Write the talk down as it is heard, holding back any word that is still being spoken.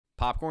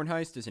Popcorn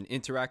Heist is an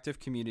interactive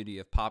community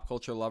of pop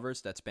culture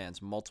lovers that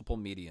spans multiple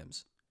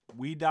mediums.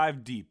 We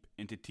dive deep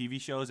into TV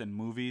shows and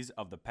movies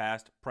of the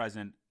past,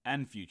 present,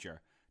 and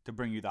future to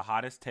bring you the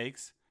hottest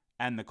takes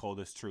and the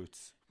coldest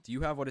truths. Do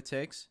you have what it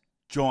takes?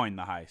 Join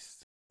the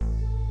heist.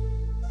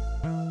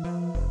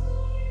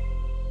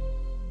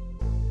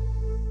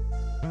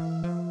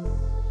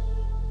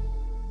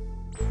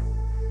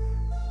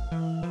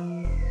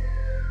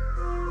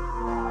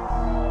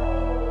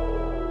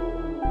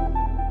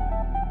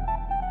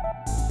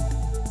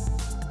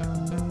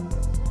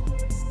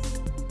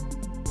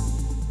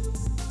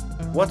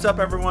 What's up,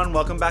 everyone?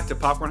 Welcome back to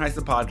Popcorn Heist,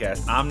 the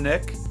podcast. I'm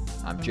Nick.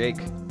 I'm Jake.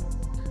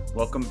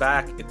 Welcome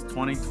back. It's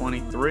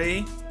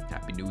 2023.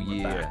 Happy New We're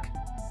Year. back.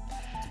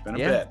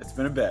 It's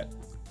been a bit.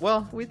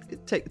 Well, we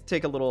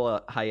take a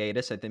little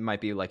hiatus. I think it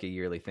might be like a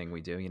yearly thing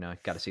we do. You know,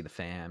 got to see the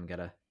fam, got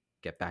to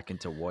get back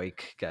into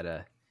work, got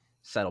to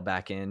settle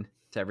back in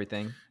to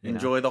everything.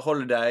 Enjoy the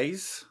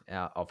holidays.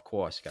 Yeah, of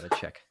course. Got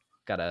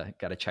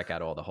to check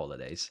out all the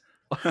holidays.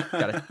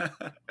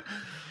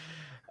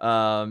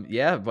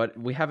 Yeah, but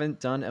we haven't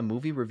done a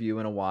movie review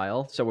in a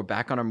while, so we're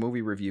back on our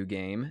movie review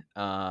game.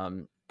 Yeah,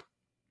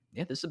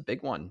 this is a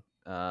big one.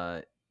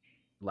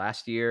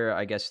 Last year,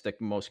 I guess the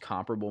most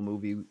comparable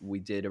movie we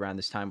did around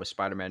this time was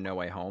Spider-Man: No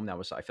Way Home.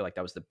 I feel like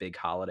that was the big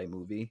holiday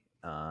movie.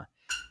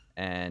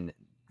 And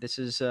this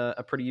is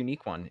a pretty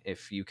unique one.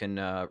 If you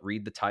can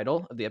read the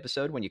title of the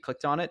episode when you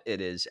clicked on it,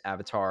 it is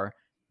Avatar: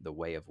 The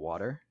Way of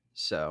Water.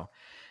 So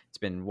it's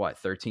been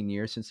 13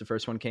 years since the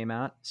first one came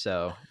out.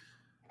 So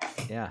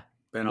yeah.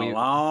 Been a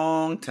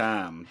long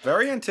time.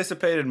 Very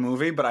anticipated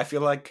movie, but I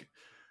feel like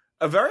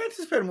a very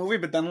anticipated movie.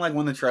 But then, like,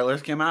 when the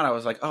trailers came out, I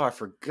was like, oh, I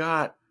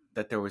forgot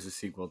that there was a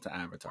sequel to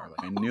Avatar.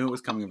 Like, I knew it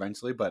was coming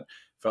eventually, but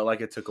felt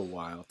like it took a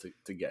while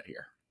to get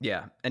here.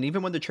 Yeah. And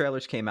even when the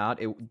trailers came out,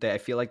 I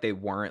feel like they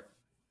weren't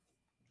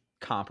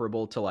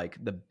comparable to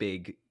like the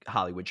big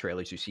Hollywood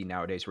trailers you see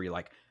nowadays where you're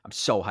like, I'm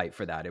so hyped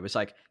for that. It was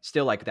like,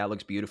 still like, that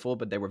looks beautiful,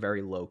 but they were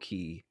very low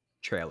key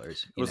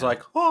trailers. It was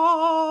like,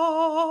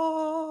 oh,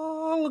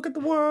 look at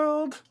the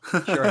world.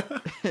 Sure.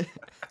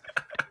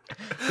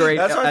 Great.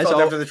 That's how I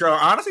felt after the trailer.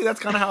 Honestly, that's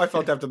kind of how I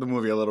felt after the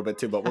movie a little bit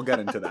too, but we'll get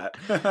into that.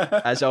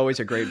 As always,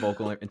 a great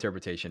vocal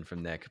interpretation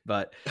from Nick.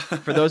 But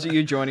for those of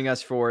you joining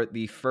us for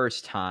the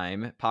first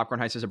time,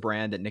 Popcorn Heist is a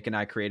brand that Nick and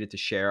I created to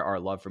share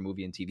our love for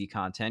movie and TV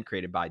content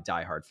created by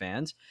diehard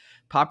fans.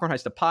 Popcorn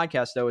Heist, the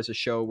podcast, though, is a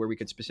show where we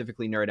could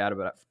specifically nerd out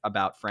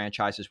about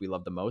franchises we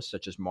love the most,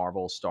 such as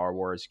Marvel, Star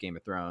Wars, Game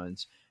of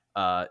Thrones.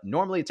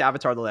 Normally it's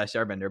Avatar: The Last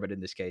Airbender, but in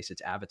this case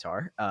it's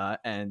Avatar,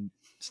 and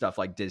stuff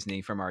like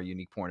Disney from our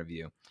unique point of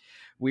view.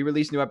 We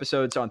release new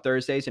episodes on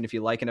Thursdays, and if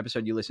you like an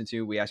episode you listen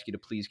to, we ask you to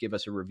please give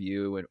us a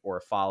review or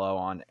a follow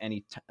on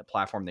any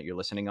platform that you're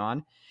listening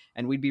on.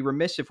 And we'd be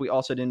remiss if we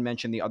also didn't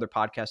mention the other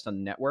podcast on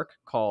the network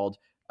called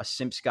A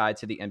Simp's Guide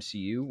to the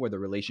MCU, where the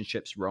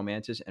relationships,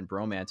 romances, and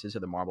bromances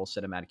of the Marvel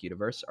Cinematic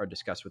Universe are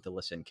discussed with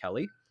Alyssa and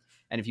Kelly.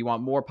 And if you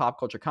want more pop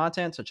culture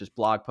content, such as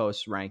blog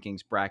posts, rankings,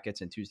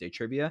 brackets, and Tuesday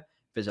trivia,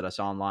 visit us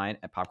online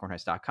at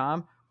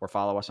popcornheist.com or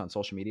follow us on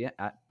social media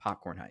at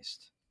Popcorn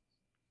Heist.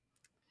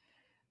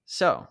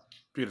 So,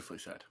 beautifully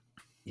said.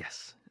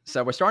 Yes.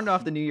 So we're starting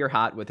off the new year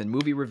hot with a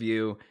movie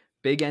review,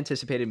 big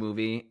anticipated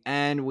movie,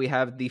 and we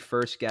have the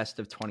first guest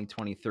of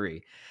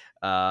 2023.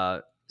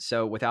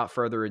 So without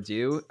further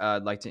ado,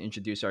 I'd like to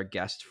introduce our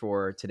guest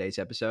for today's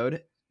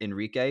episode,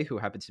 Enrique, who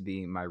happens to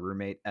be my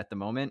roommate at the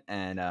moment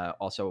and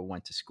also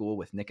went to school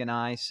with Nick and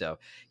I. So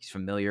he's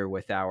familiar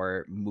with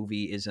our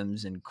movie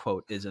isms and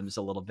quote isms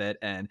a little bit,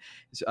 and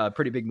he's a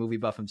pretty big movie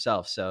buff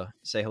himself. So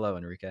say hello,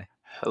 Enrique.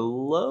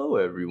 Hello,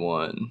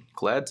 everyone.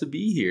 Glad to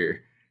be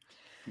here.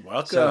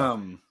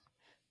 Welcome.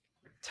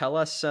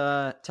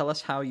 So, tell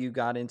us how you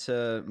got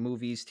into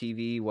movies,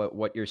 TV,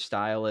 what your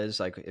style is,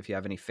 like if you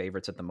have any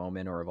favorites at the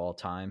moment or of all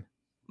time.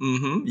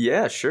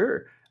 Yeah,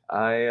 sure.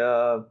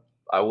 I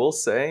will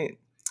say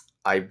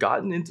I've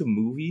gotten into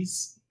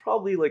movies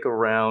probably like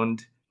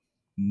around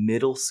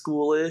middle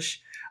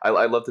school-ish.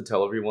 I love to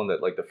tell everyone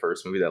that like the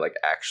first movie that like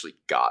actually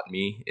got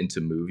me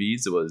into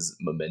movies was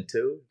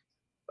Memento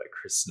by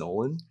Chris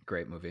Nolan.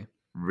 Great movie.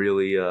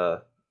 Really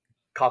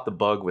caught the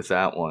bug with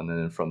that one, and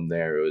then from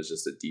there it was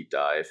just a deep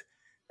dive.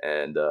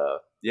 And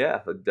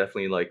yeah, I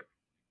definitely like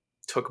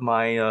took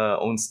my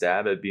own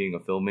stab at being a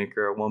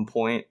filmmaker at one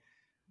point.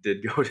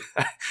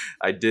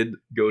 I did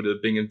go to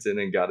Binghamton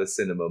and got a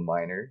cinema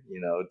minor,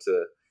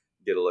 to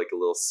get a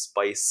little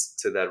spice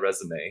to that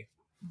resume.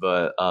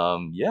 But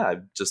yeah,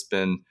 I've just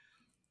been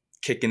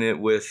kicking it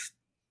with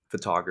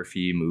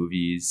photography,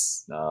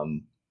 movies.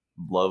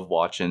 Love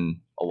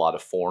watching a lot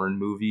of foreign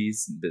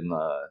movies. Been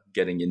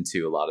getting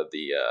into a lot of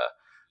the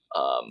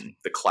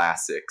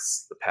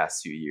classics the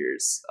past few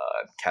years,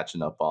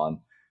 catching up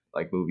on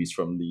like movies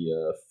from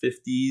the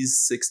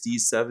 50s,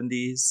 60s,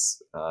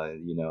 70s,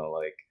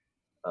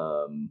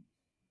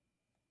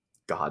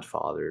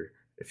 Godfather,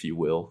 if you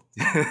will.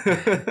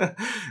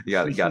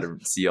 you got to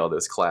see all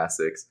those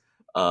classics.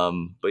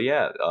 But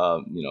yeah,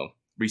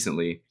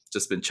 recently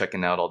just been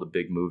checking out all the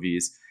big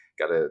movies.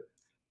 Got to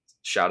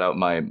shout out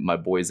my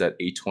boys at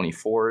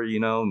A24. You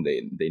know,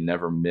 they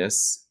never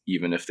miss.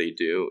 Even if they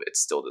do, it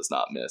still does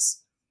not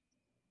miss.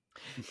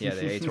 Yeah,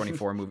 the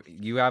A24 movie.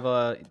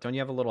 Don't you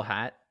have a little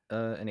hat,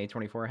 an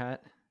A24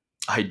 hat?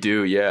 I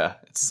do, yeah.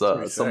 It's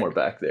somewhere sick.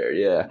 back there,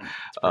 yeah.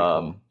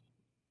 Cool.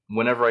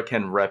 Whenever I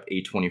can rep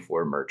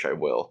A24 merch, I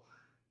will.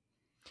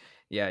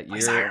 Yeah,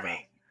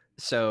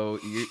 so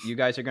you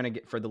guys are gonna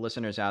get, for the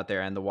listeners out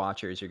there and the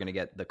watchers, you're gonna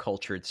get the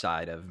cultured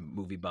side of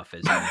movie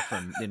buffism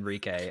from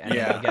Enrique, and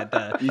Yeah. you'll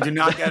get You do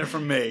not get it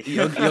from me.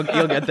 you'll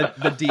get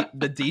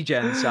the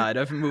degen side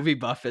of movie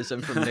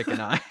buffism from Nick and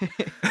I.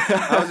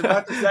 I was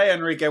about to say,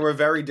 Enrique, we're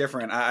very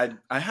different. I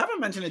haven't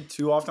mentioned it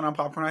too often on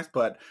Popcorn Heist,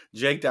 but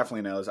Jake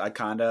definitely knows. I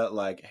kind of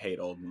like hate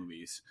old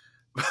movies.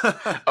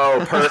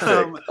 Oh,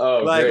 perfect.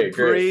 Oh, like great.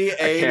 Pre-80s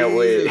I can't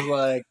wait. is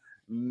like,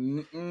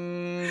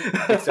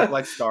 except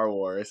like Star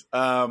Wars.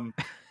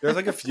 There's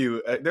like a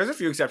few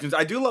exceptions.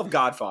 I do love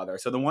Godfather.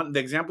 So the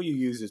example you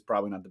use is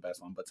probably not the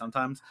best one, but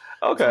sometimes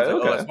Okay. like,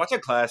 oh, let's watch a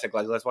classic.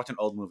 Like, let's watch an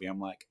old movie. I'm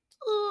like,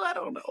 oh, I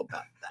don't know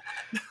about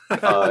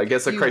that. I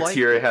guess the You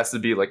criteria has to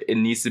be like it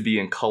needs to be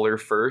in color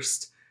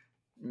first.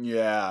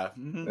 Yeah.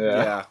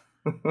 Yeah.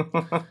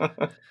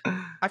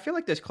 I feel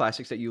like there's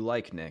classics that you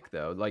like, Nick,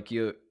 though. Like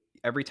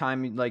every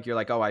time like you're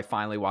like, oh, I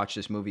finally watched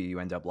this movie, you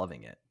end up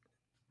loving it.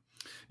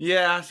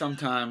 Yeah,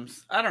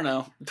 sometimes. I don't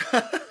know.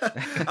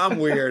 I'm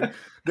weird.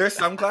 There's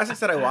some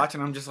classics that I watch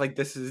and I'm just like,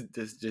 this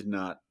did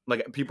not,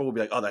 like, people will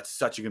be like, oh, that's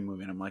such a good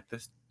movie. And I'm like,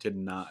 this did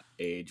not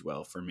age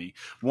well for me.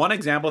 One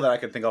example that I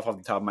can think of off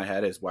the top of my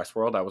head is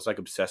Westworld. I was like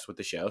obsessed with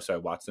the show, so I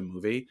watched the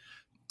movie.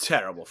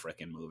 Terrible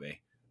freaking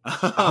movie.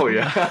 Oh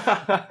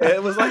yeah.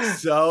 It was like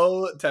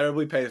so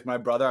terribly paced. My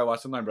brother, I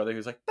watched with my brother, he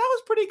was like, that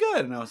was pretty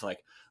good. And I was like,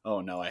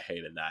 oh no, I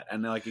hated that.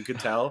 And like you could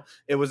tell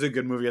it was a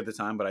good movie at the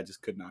time, but I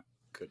just couldn't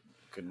get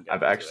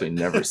I've into actually it.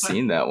 never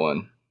seen that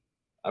one.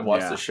 I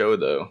watched the show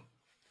though.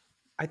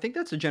 I think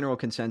that's a general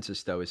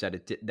consensus, though, is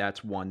that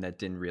that's one that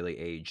didn't really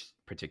age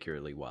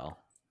particularly well.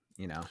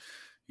 You know.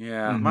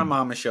 Yeah, my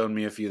mom has shown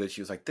me a few that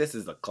she was like, "This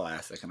is a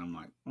classic," and I'm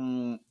like,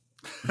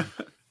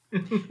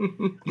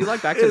 You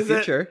like Back to the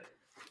Future?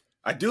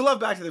 I do love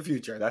Back to the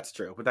Future. That's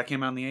true, but that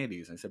came out in the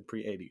 '80s. I said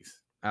pre-'80s.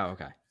 Oh,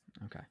 okay.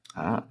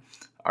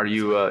 Are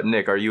you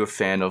Nick? Are you a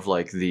fan of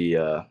like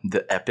the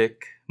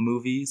epic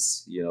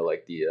movies? You know,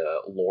 like the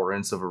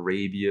Lawrence of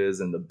Arabia's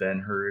and the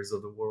Ben-Hurs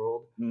of the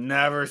world.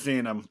 Never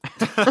seen them.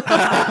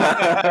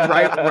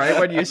 right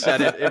when you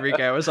said it,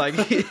 Enrique, I was like,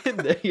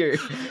 "Here."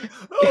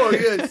 Oh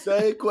yes,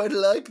 I quite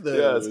like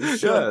those.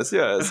 Yes.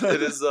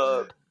 It is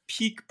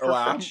peak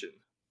perfection.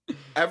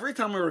 Every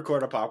time we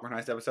record a Popcorn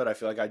Heist episode, I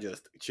feel like I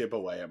just chip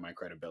away at my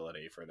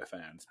credibility for the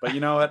fans. But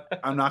you know what?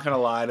 I'm not gonna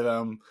lie to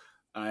them.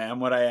 I am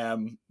what I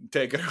am.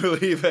 Take it or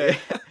leave it.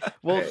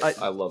 Well,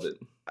 I love it.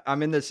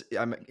 I'm in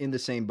the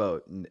same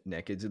boat,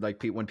 Nick. It's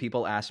like when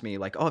people ask me,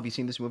 like, "Oh, have you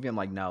seen this movie?" I'm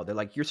like, "No." They're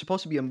like, "You're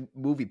supposed to be a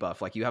movie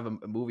buff. Like, you have a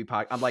movie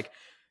pod." I'm like,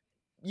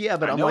 "Yeah,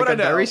 but I'm like a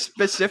very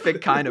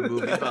specific kind of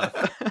movie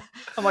buff.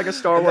 I'm like a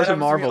Star Wars and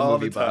Marvel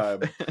movie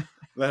buff."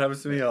 That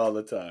happens to me all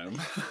the time.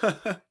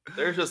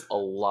 There's just a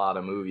lot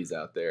of movies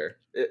out there.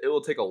 It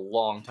will take a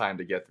long time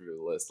to get through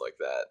the list like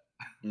that.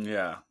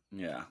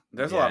 Yeah.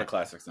 There's a lot of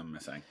classics I'm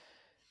missing.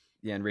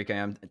 Yeah,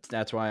 Enrique,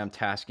 that's why I'm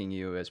tasking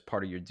you as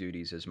part of your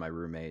duties as my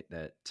roommate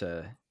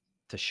to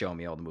show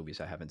me all the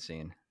movies I haven't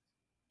seen.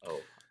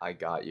 Oh, I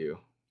got you.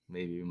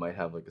 Maybe we might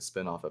have like a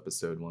spin-off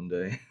episode one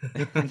day.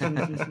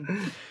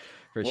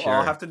 For sure. sure.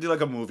 I'll have to do like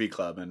a movie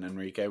club and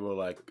Enrique will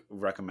like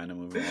recommend a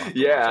movie.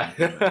 Yeah.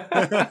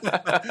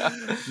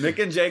 Nick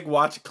and Jake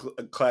watch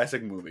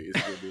classic movies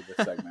will be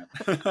the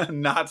segment.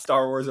 Not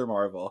Star Wars or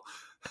Marvel.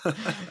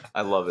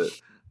 I love it.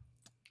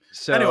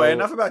 So anyway,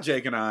 enough about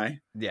Jake and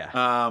I.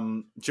 Yeah.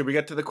 Should we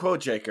get to the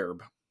quote,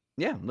 Jacob?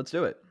 Yeah, let's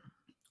do it.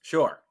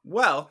 Sure.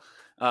 Well,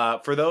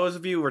 for those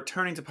of you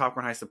returning to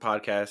Popcorn Heist, the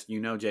podcast, you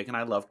know Jake and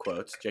I love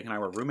quotes. Jake and I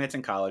were roommates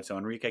in college, so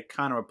Enrique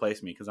kind of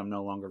replaced me because I'm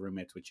no longer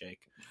roommates with Jake.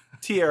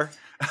 Tier.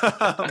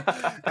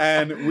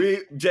 And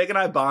Jake and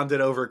I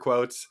bonded over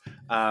quotes.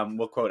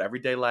 We'll quote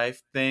everyday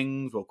life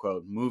things. We'll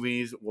quote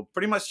movies. We'll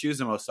pretty much choose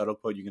the most subtle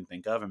quote you can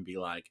think of and be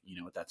like, you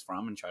know what that's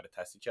from, and try to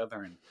test each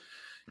other and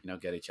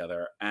get each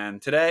other.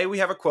 And today we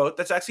have a quote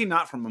that's actually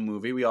not from a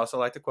movie. We also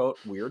like to quote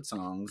weird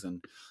songs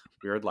and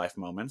weird life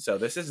moments. So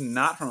this is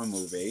not from a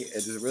movie. It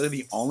is really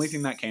the only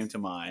thing that came to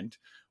mind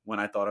when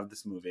I thought of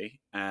this movie.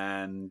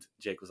 And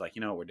Jake was like,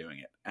 we're doing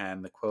it.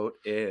 And the quote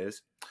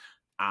is,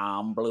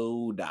 I'm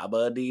blue,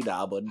 dabba dee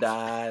dabba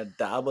da,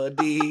 dabba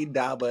dee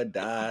dabba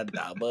da,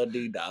 dabba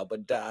dee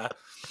dabba da.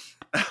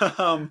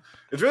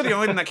 It's really the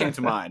only thing that came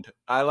to mind.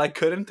 I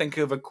couldn't think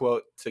of a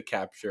quote to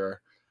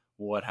capture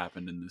what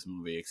happened in this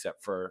movie,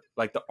 except for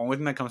the only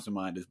thing that comes to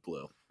mind is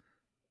blue.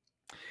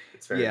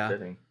 It's very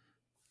fitting.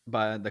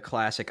 By the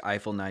classic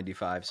Eiffel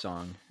 95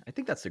 song. I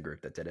think that's the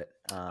group that did it.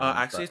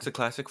 Actually, it's a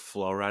classic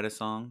Flow Rider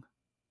song.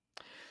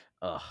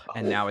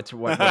 And now it's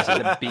what is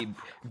it?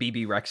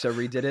 BB Rexa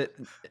redid it.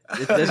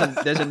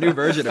 There's a new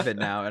version of it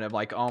now, and I'm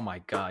like, oh my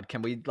god,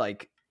 can we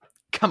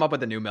come up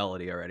with a new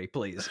melody already,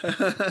 please?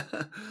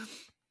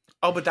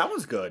 Oh, but that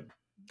was good.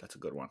 That's a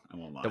good one. I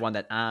won't lie. The one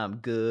that I'm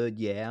good,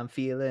 yeah, I'm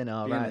feeling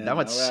all right. Feeling That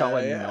one's all so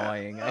right, yeah.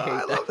 annoying. I Oh,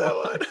 hate that love that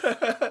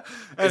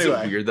one. Is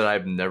Anyway. it weird that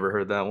I've never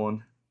heard that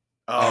one?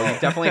 Oh, you've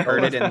definitely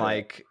heard it in love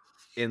like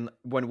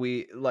when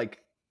we like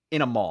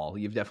in a mall.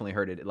 You've definitely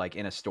heard it like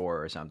in a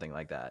store or something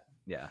like that.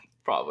 Yeah.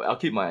 Probably. I'll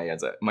keep my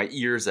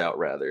ears out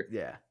rather.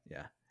 Yeah.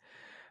 Yeah.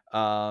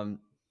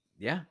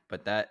 Yeah,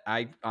 but that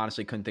I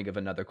honestly couldn't think of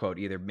another quote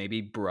either.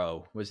 Maybe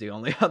 "bro" was the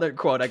only other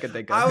quote I could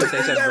think of. I was They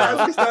thinking said that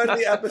bro. as we started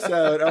the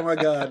episode. Oh my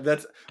god,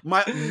 that's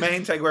my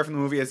main takeaway from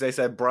the movie is they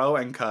said "bro"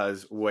 and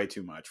 "cuz" way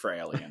too much for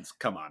aliens.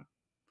 Come on,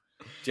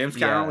 James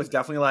Cameron Yeah. was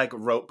definitely like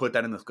put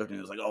that in the script and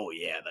he was like, "Oh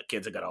yeah, the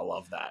kids are gonna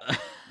love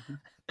that."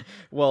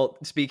 Well,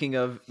 speaking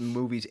of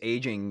movies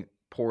aging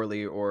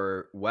poorly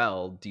or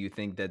well, do you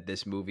think that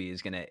this movie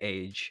is going to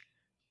age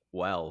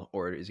well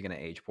or is it going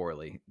to age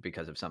poorly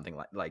because of something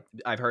like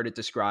I've heard it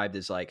described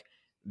as like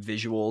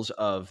visuals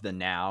of the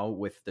now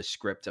with the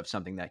script of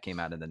something that came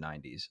out in the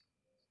 90s?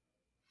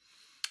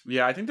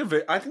 Yeah, I think the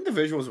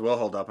visuals will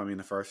hold up. I mean,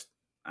 the first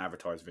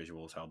Avatar's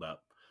visuals held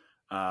up.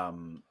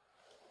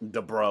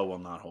 The bro will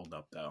not hold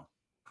up though.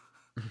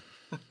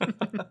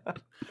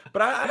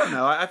 But I don't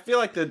know. I feel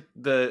like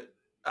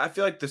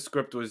the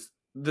script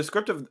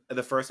of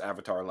the first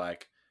Avatar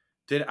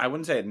I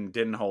wouldn't say it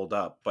didn't hold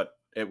up, but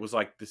it was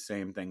like the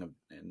same thing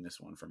in this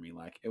one for me.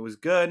 Like it was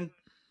good,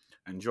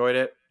 I enjoyed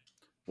it.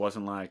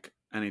 Wasn't like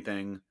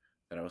anything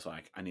that I was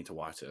like I need to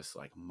watch this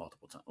like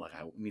multiple times. Like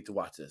I need to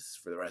watch this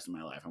for the rest of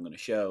my life. I'm going to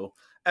show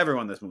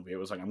everyone this movie. It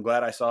was like I'm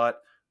glad I saw it,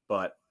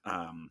 but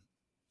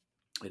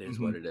it is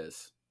what it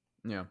is.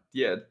 Yeah.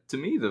 Yeah, to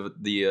me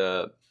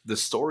the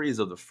stories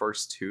of the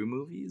first two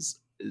movies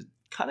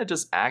kind of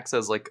just acts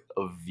as like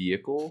a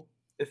vehicle,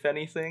 if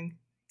anything,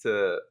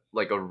 to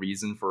like a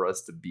reason for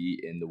us to be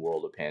in the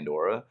world of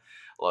Pandora.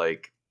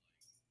 Like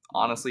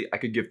honestly, I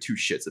could give two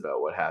shits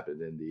about what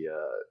happened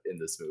in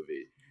this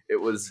movie. It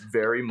was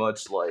very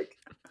much like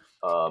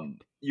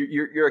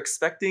you're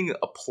expecting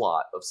a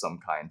plot of some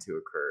kind to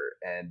occur,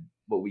 and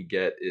what we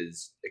get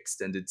is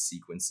extended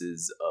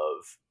sequences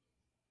of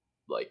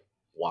like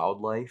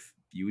wildlife,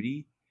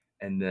 beauty,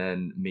 and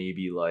then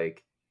maybe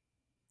like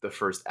the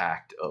first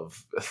act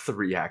of a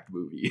 3-act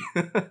movie.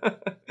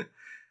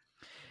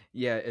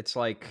 Yeah, it's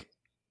like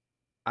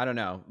I don't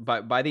know.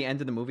 But by the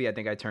end of the movie, I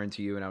think I turned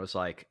to you and I was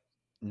like,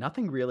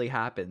 nothing really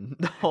happened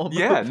the whole movie.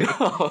 Yeah, no.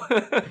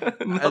 I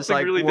was Nothing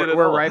like, really did at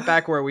we're all. right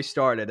back where we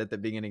started at the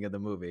beginning of the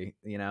movie,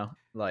 you know?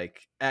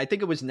 Like, I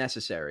think it was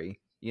necessary.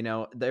 You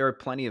know, there are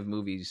plenty of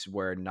movies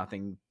where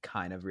nothing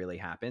kind of really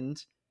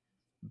happened,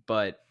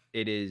 but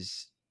it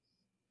is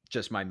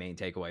just my main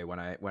takeaway when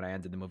I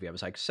ended the movie. I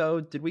was like, so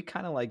did we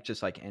kind of like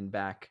just like end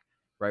back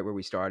right where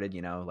we started,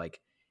 you know? Like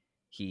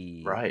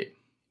Right.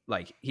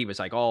 he was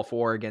like all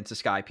for against the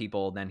sky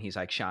people, then he's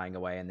like shying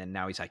away, and then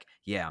now he's like,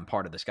 yeah, I'm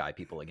part of the sky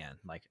people again.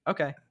 Like,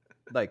 okay,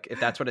 like if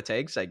that's what it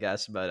takes, I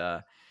guess.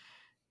 But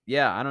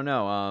yeah, I don't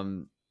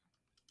know.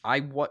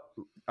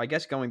 I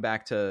guess going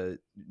back to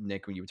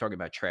Nick when you were talking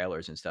about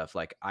trailers and stuff,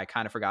 like I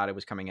kind of forgot it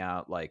was coming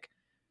out, like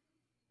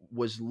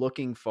was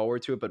looking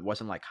forward to it but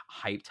wasn't like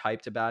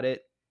hyped about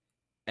it.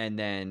 And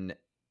then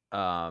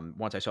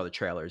once I saw the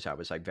trailers, I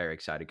was like very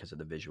excited because of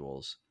the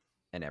visuals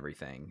and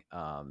everything.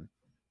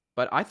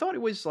 But I thought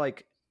it was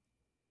like,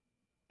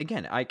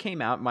 again, I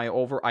came out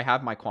I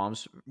have my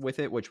qualms with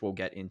it, which we'll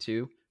get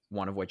into.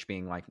 One of which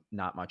being like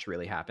not much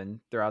really happened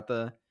throughout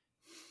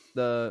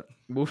the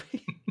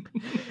movie.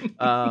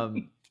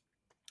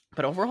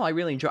 But overall, I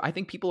really enjoy. I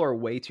think people are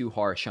way too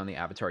harsh on the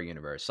Avatar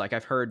universe. Like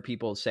I've heard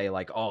people say,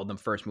 like, "Oh, the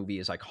first movie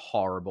is like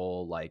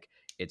horrible. Like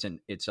it's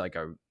like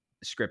a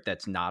script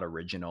that's not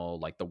original.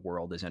 Like the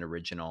world isn't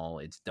original.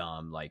 It's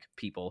dumb. Like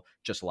people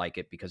just like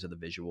it because of the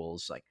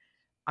visuals." Like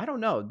I don't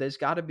know. There's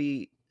got to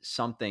be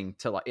something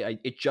to like.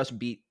 It just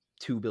beat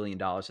 $2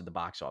 billion at the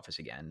box office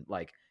again.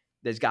 Like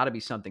there's got to be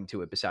something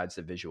to it besides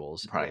the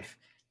visuals. Right.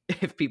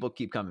 If people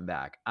keep coming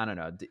back, I don't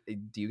know.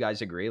 Do you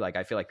guys agree? Like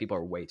I feel like people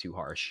are way too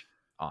harsh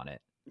on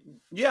it.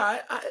 Yeah,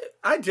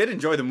 I did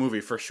enjoy the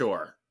movie for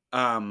sure.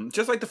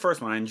 Just like the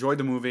first one, I enjoyed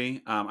the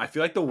movie. I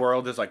feel like the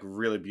world is like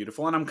really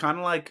beautiful, and I'm kind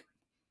of like,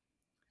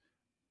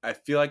 I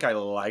feel like I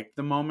like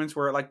the moments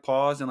where it like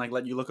paused and like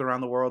let you look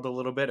around the world a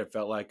little bit. It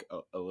felt like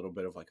a little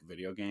bit of like a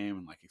video game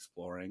and like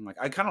exploring. Like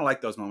I kind of like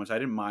those moments. I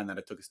didn't mind that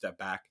it took a step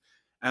back,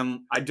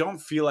 and I don't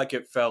feel like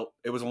it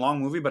was a long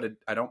movie, but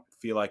I don't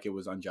feel like it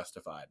was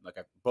unjustified. Like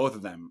both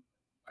of them,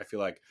 I feel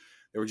like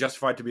they were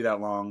justified to be that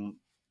long.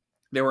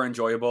 They were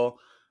enjoyable.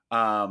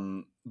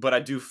 But I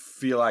do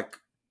feel like,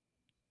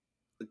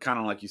 kind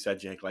of like you said,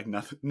 Jake, like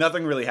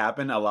nothing really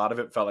happened. A lot of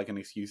it felt like an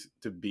excuse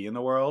to be in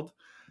the world.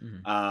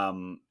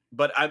 Mm-hmm.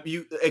 But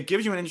it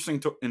gives you an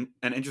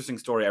interesting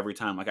story every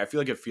time. Like I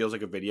feel like it feels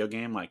like a video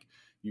game. Like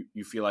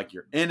you feel like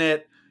you're in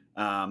it.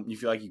 You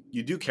feel like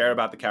you do care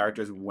about the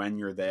characters when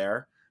you're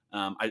there.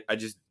 I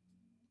just,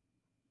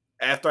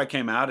 after I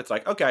came out, it's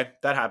like, okay,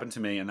 that happened to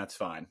me and that's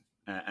fine.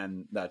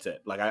 And that's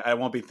it. Like I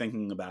won't be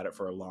thinking about it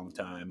for a long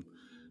time.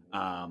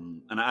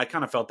 And I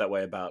kind of felt that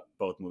way about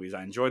both movies.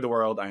 I enjoyed the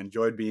world. I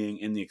enjoyed being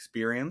in the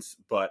experience,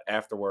 but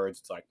afterwards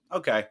it's like,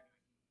 okay,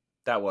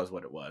 that was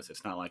what it was.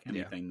 It's not like Yeah.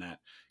 anything that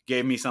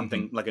gave me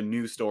something like a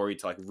new story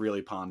to like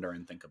really ponder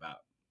and think about.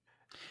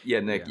 Yeah,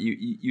 Nick, Yeah.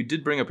 you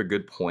did bring up a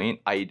good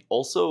point. I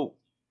also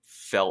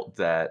felt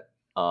that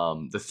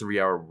the 3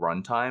 hour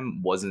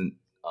runtime wasn't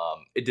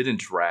it didn't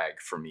drag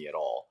for me at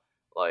all.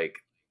 Like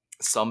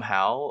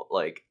somehow,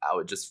 like I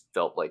would just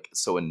felt like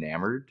so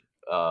enamored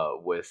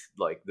with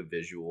like the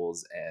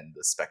visuals and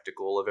the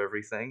spectacle of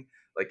everything.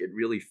 Like it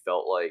really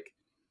felt like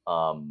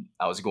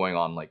I was going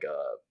on like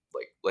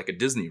a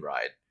Disney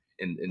ride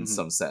in Mhm.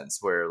 some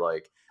sense, where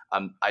like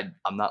I'm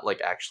not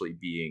like actually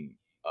being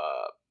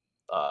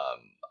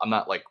I'm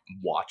not like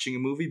watching a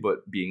movie,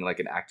 but being like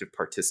an active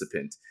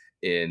participant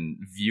in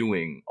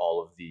viewing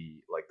all of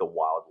the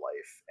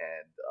wildlife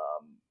and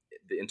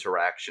the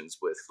interactions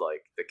with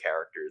like the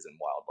characters and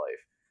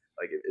wildlife.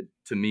 Like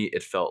to me,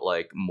 it felt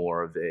like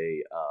more of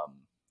a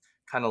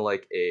kind of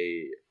like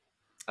a,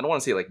 I don't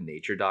want to say like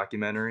nature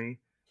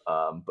documentary,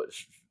 but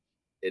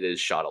it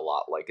is shot a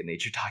lot like a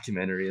nature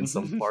documentary in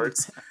some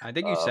parts. I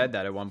think you said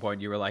that at one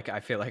point. You were like, I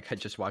feel like I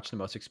just watched the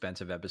most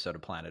expensive episode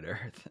of Planet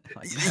Earth.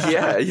 Like,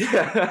 Yeah.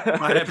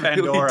 Planet It really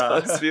Pandora.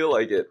 does feel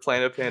like it.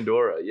 Planet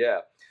Pandora,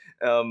 yeah.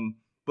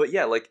 But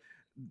yeah, like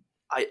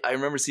I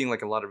remember seeing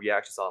like a lot of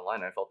reactions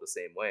online. I felt the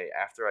same way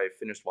after I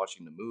finished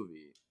watching the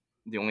movie.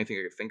 The only thing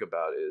I could think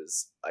about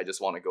is I just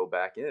want to go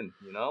back in.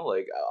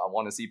 Like I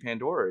want to see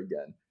Pandora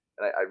again,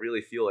 and I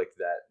really feel like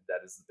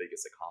that is the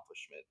biggest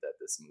accomplishment that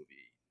this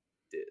movie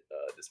did.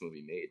 This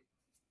movie made.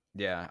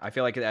 yeah, I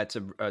feel like that's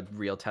a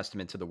real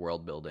testament to the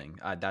world building.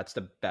 That's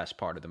the best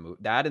part of the movie.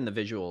 That and the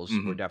visuals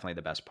were definitely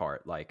the best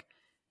part. Like,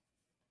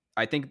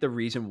 I think the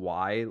reason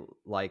why,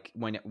 like,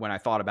 when I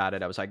thought about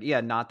it, I was like,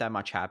 yeah, not that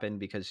much happened,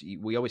 because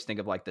we always think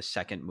of like the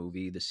second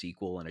movie, the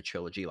sequel in a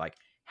trilogy, like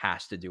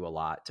has to do a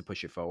lot to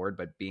push it forward.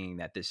 But being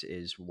that this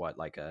is what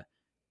like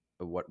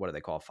what do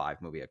they call a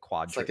 5 movie, a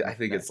It's like I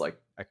think it's like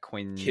a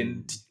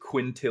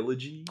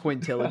quintilogy,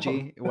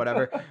 quintilogy,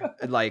 whatever.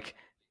 Like,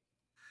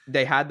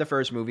 they had the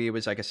first movie, it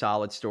was like a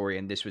solid story,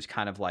 and this was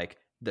kind of like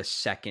the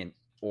second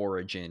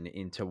origin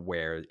into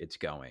where it's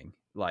going.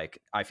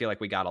 Like, I feel like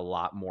we got a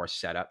lot more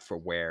setup for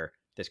where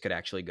this could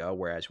actually go,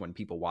 whereas when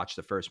people watch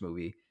the first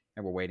movie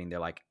and we're waiting, they're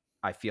like,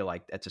 I feel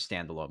like that's a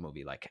standalone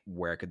movie, like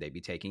where could they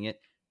be taking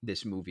it?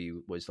 This movie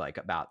was like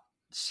about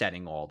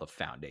setting all the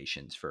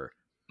foundations for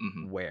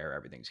where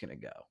everything's going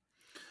to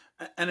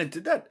go. And it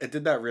did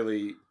that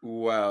really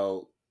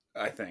well,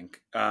 I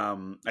think.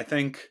 I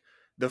think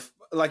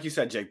like you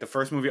said, Jake, the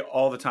first movie,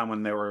 all the time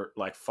when there were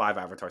like 5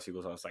 Avatar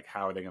sequels, I was like,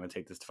 how are they going to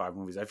take this to 5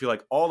 movies? I feel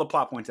like all the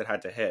plot points it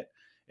had to hit,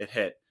 it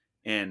hit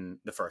in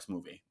the first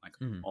movie. Like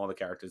all the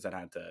characters that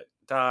had to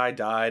die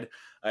died.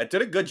 It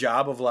did a good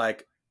job of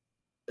like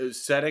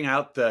setting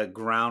out the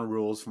ground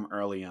rules from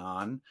early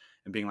on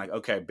and being like,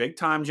 okay, big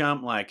time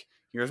jump. Like,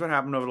 here's what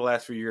happened over the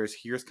last few years.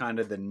 Here's kind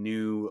of the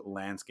new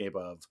landscape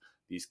of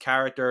these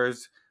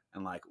characters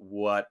and like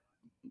what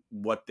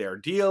their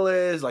deal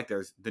is. Like,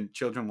 there's the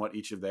children, what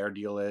each of their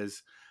deal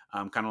is.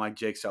 Kind of like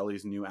Jake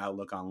Sully's new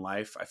outlook on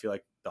life. I feel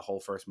like the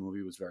whole first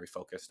movie was very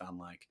focused on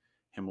like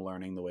him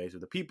learning the ways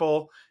of the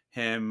people,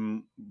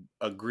 him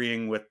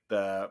agreeing with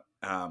the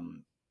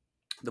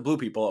blue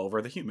people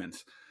over the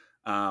humans.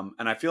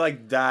 And I feel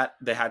like that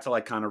they had to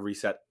like kind of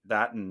reset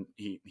that, and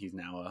he's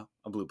now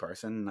a blue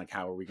person. Like,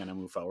 how are we going to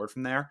move forward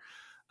from there?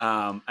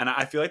 And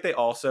I feel like they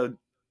also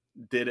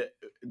did it,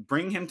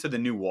 bring him to the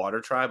new water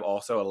tribe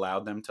also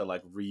allowed them to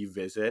like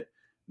revisit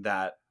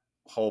that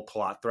whole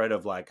plot thread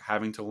of like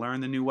having to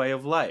learn the new way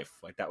of life.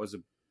 Like, that was a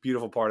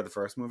beautiful part of the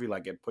first movie.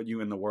 Like, it put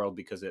you in the world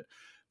because it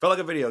felt like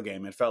a video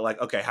game. It felt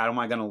like, okay, how am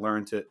I going to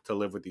learn to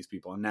live with these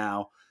people? And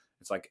now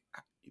it's like,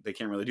 they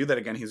can't really do that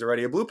again. He's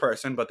already a blue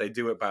person, but they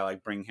do it by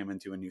like bringing him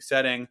into a new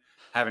setting,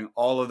 having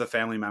all of the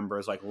family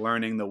members like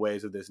learning the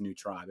ways of this new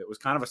tribe. It was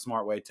kind of a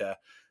smart way to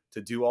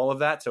do all of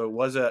that. So it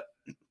was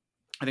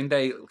I think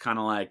they kind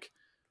of like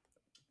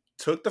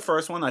took the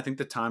first one. I think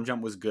the time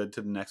jump was good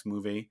to the next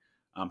movie.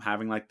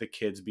 Having like the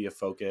kids be a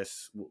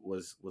focus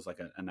was like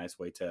a nice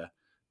way to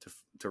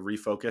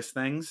refocus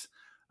things.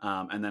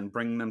 And then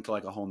bringing them to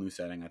like a whole new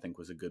setting, I think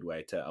was a good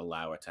way to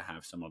allow it to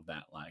have some of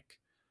that, like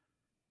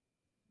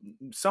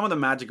some of the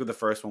magic of the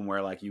first one,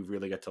 where like you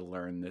really get to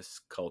learn this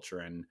culture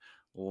and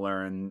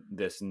learn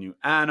this new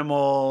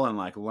animal and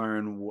like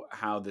learn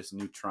how this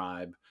new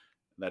tribe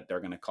that they're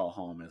going to call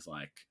home is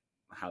like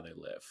how they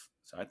live.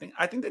 So I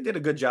think they did a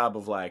good job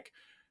of like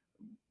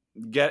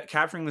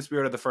capturing the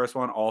spirit of the first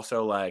one,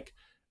 also like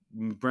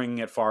bringing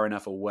it far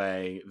enough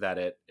away that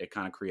it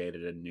kind of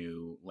created a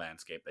new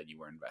landscape that you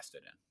were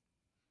invested in.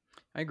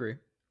 I agree.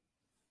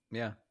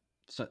 Yeah.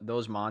 So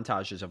those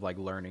montages of like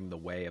learning the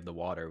way of the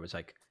water was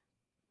like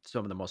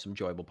some of the most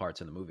enjoyable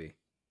parts in the movie.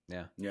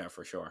 Yeah,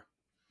 for sure.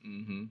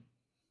 And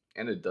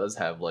it does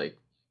have like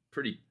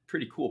pretty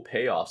cool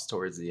payoffs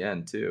towards the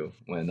end too,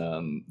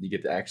 when you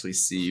get to actually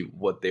see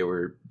what they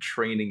were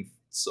training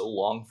so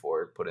long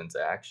for put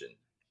into action.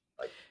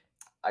 Like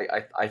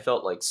I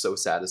felt like so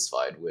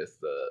satisfied with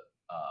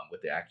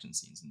the action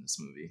scenes in this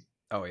movie.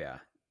 Oh yeah,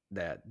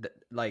 that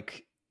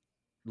like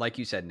like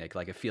you said, Nick,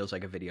 like it feels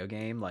like a video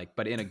game, like,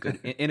 but in a good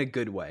in a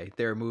good way.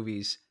 There are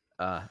movies,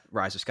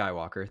 Rise of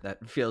Skywalker,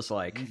 that feels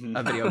like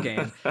a video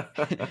game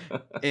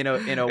in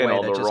a way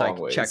all that the just like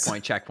wrong ways.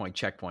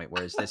 checkpoint.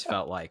 Whereas this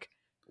felt like,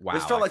 wow,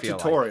 This felt I like feel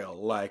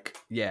tutorial. Like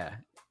yeah,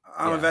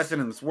 I'm Yeah. invested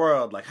in this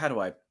world. Like, how do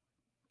I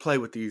play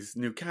with these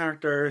new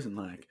characters and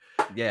like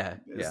yeah.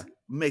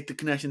 make the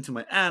connection to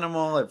my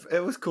animal?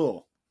 It was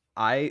cool.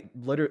 I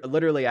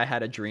literally I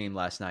had a dream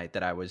last night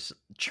that I was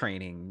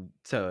training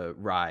to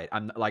ride.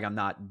 I'm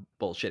not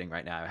bullshitting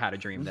right now. I had a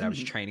dream that I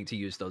was training to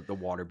use the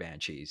water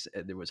banshees.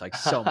 It was like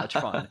so much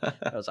fun.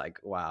 I was like,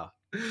 wow,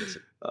 This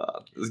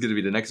is going to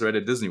be the next ride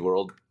at Disney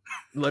World.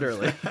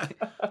 literally.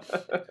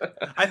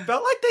 I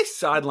felt like they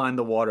sidelined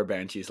the water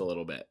banshees a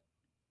little bit.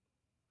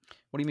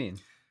 What do you mean?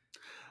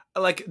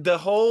 Like the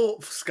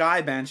whole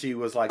Sky Banshee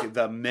was like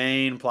the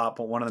main plot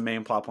point, one of the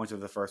main plot points of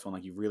the first one.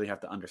 Like you really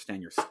have to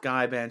understand your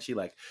Sky Banshee.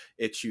 Like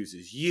it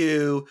chooses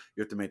you.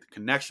 You have to make the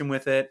connection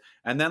with it.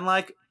 And then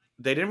like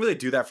they didn't really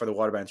do that for the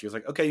water banshee. It was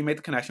like, okay, you made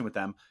the connection with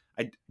them.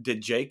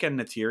 Did Jake and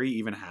Natiri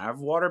even have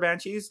water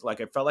banshees? Like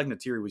it felt like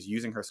Natiri was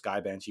using her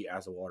Sky Banshee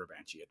as a water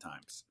banshee at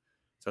times.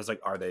 So it's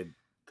like, are they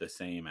the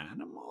same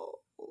animal?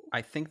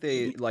 I think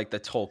they like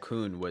the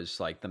Tolkien was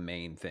like the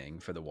main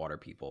thing for the water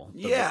people.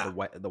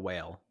 The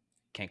whale.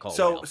 Can't call it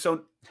whale.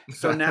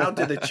 So now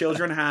did the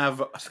children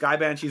have Sky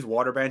Banshees,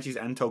 Water Banshees,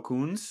 and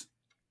Tokuns?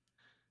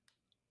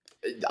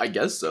 I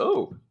guess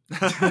so.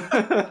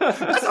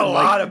 That's a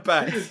lot of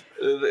pets.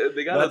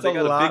 They got a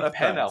big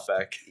pen out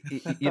back.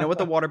 You know what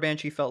the water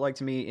banshee felt like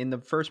to me in the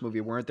first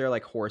movie? Weren't there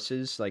like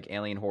horses, like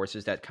alien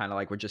horses that kind of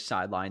like were just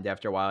sidelined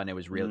after a while, and it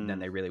was real. Then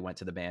they really went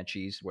to the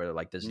banshees, where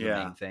like this is the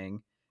main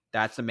thing.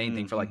 That's the main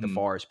thing for like the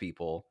forest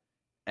people,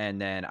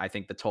 and then I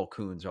think the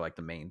Tolkuns are like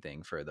the main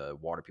thing for the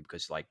water people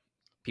because like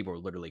people were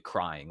literally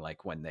crying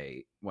like when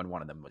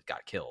one of them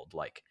got killed.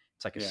 Like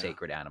it's like a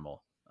sacred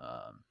animal.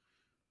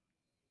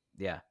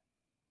 Yeah.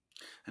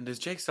 And does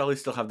Jake Sully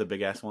still have the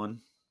big ass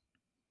one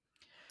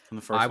from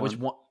the first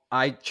one?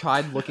 I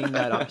tried looking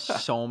that up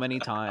so many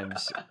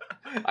times.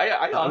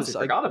 I honestly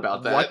forgot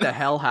about that. What the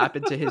hell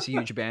happened to his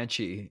huge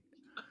banshee?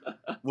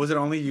 Was it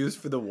only used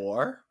for the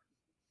war?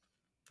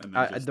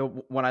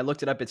 When I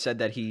looked it up, it said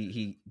that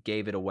he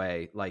gave it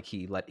away. Like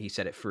he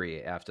set it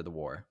free after the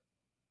war.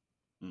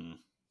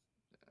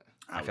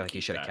 I feel like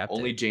he should have kept it.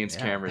 Only James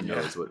Cameron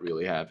knows what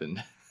really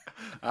happened.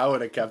 I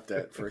would have kept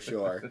it for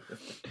sure.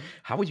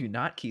 How would you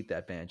not keep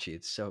that banshee?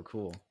 It's so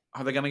cool.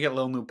 Are they gonna get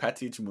little new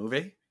pets each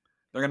movie?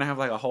 They're gonna have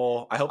like a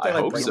whole. I hope they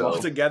bring them all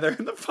together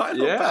in the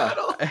final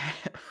battle.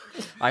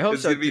 I hope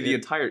it's so. It's gonna be the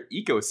entire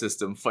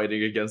ecosystem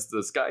fighting against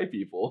the Sky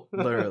people.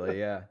 Literally,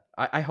 yeah.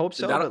 I hope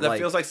so. That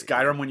feels like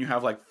Skyrim when you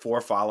have like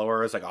 4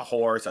 followers, like a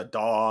horse, a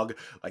dog,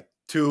 like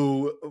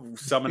 2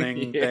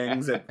 summoning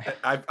things. And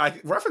I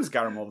reference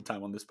Skyrim all the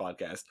time on this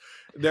podcast.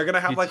 They're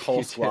gonna have like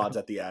whole squads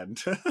at the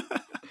end.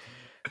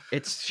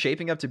 It's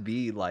shaping up to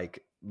be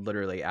like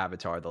literally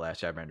Avatar: The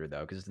Last Airbender,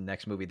 though, because the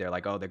next movie they're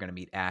like, oh, they're gonna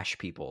meet ash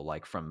people,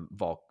 like from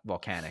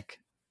volcanic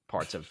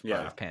parts of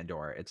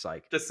Pandora. It's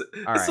like it's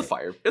the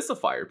fire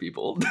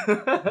people.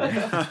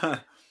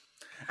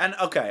 And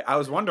okay, I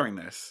was wondering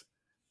this: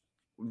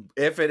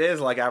 if it is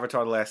like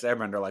Avatar: The Last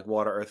Airbender, like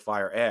water, earth,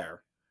 fire,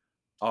 air,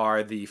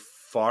 are the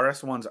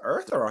forest ones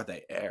earth or are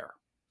they air?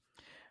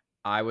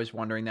 I was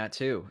wondering that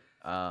too.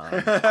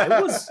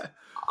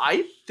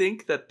 I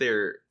think that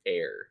they're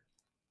air.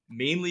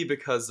 Mainly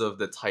because of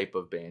the type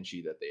of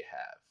banshee that they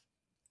have.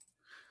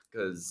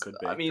 Because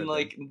I mean,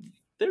 like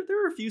there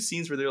are a few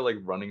scenes where they're like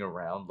running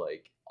around,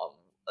 like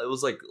it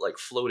was like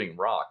floating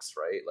rocks,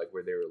 right? Like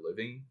where they were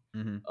living.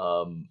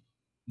 Mm-hmm.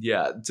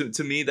 Yeah.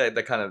 To me,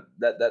 that kind of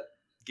that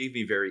gave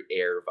me very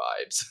air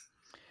vibes.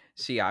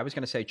 See, I was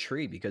gonna say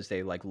tree because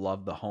they like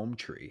love the home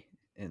tree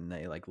and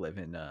they like live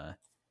in. Good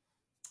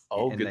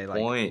they, like,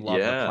 point. Love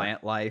the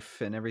plant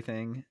life and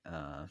everything.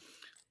 I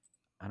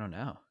don't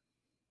know.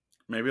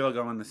 Maybe they'll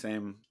go in the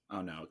same.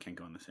 Oh no, it can't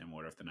go in the same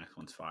order if the next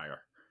one's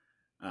fire.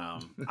 I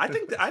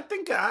think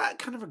I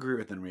kind of agree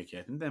with Enrique.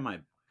 I think they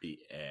might be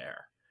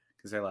air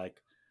because they like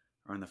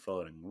are in the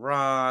floating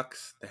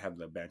rocks. They have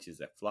the banshees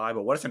that fly.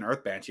 But what if an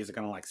earth banshee? Is it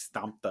gonna like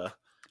stomp the?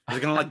 Is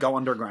it gonna like go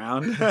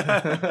underground?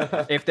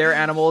 If their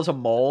animal is a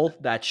mole,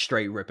 that's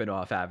straight ripping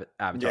off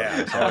Avatar.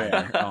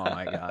 Yeah. Oh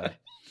my god.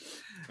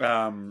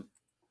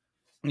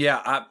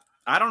 Yeah.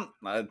 I don't.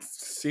 It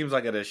seems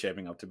like it is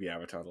shaping up to be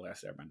Avatar: The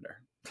Last Airbender.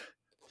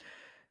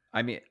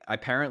 I mean,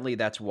 apparently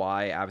that's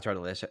why Avatar: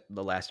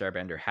 The Last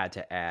Airbender had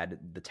to add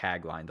the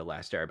tagline "The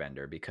Last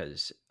Airbender"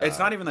 because it's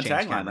not even the James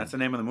tagline. Cameron. That's the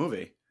name of the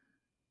movie.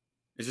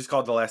 It's just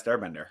called The Last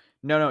Airbender.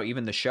 No,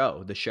 even the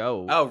show. The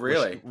show. Oh,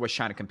 really? Was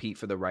trying to compete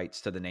for the rights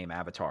to the name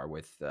Avatar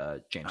with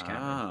James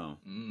Cameron. Oh,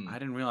 I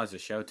didn't realize the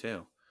show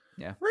too.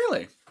 Yeah.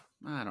 Really?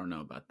 I don't know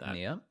about that.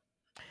 Yeah.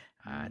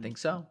 I think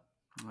so.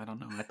 I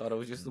don't know. I thought it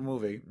was just the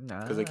movie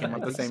because it came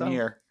out the same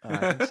year.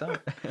 I think so.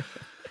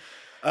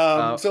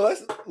 So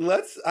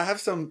let's. I have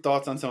some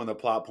thoughts on some of the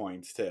plot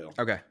points too.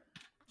 Okay,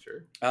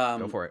 sure.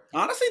 Go for it.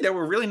 Honestly, there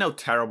were really no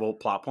terrible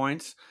plot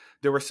points.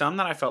 There were some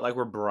that I felt like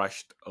were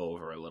brushed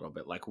over a little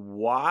bit. Like,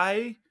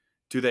 why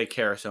do they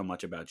care so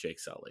much about Jake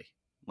Sully?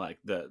 Like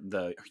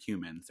the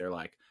humans, they're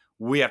like,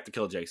 we have to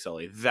kill Jake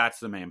Sully. That's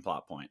the main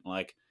plot point.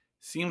 Like,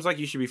 seems like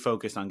you should be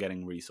focused on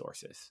getting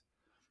resources.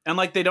 And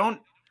like they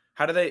don't.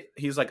 How do they?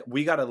 He's like,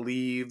 we got to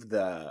leave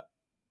the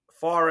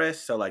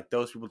forest so like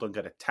those people don't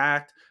get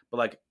attacked. But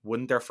like,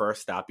 wouldn't their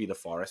first stop be the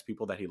forest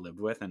people that he lived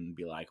with and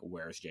be like,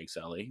 where's Jake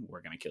Sully?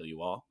 We're gonna kill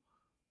you all.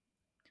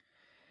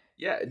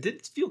 Yeah, it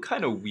did feel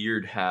kind of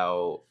weird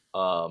how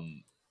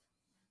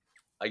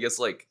I guess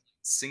like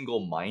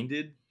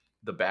single-minded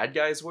the bad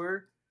guys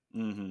were.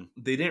 Mm-hmm.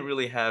 They didn't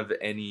really have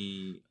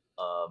any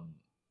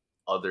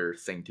other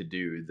thing to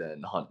do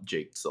than hunt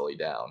Jake Sully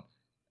down.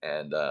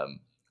 And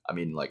I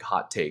mean, like,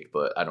 hot take,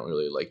 but I don't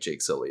really like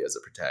Jake Sully as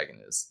a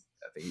protagonist.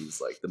 I think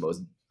he's like the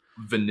most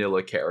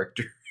vanilla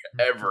character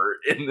ever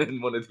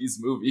in one of these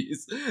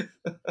movies.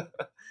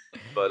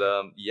 But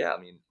yeah, I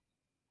mean,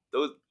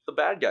 the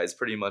bad guys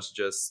pretty much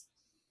just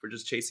were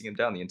just chasing him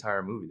down the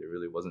entire movie. There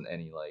really wasn't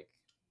any like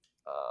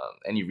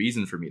any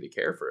reason for me to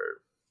care for it.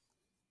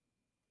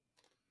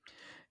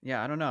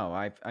 Yeah, I don't know.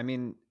 I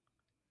mean,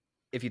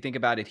 if you think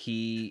about it,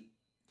 he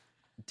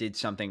did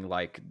something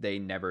like they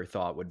never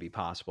thought would be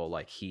possible.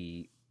 Like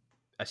he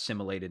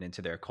assimilated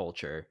into their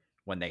culture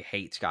when they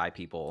hate sky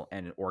people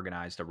and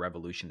organized a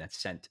revolution that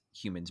sent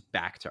humans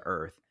back to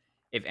Earth.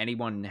 If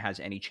anyone has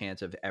any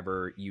chance of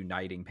ever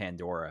uniting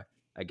Pandora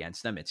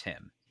against them, it's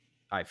him.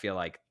 I feel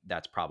like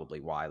that's probably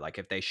why. Like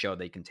if they show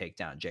they can take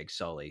down Jake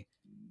Sully,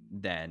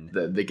 then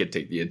They could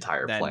take the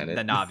entire planet.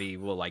 The Na'vi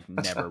will like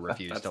never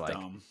refuse to like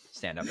dumb.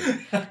 stand up.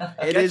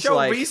 Get your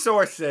like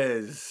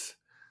resources.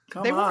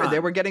 Come they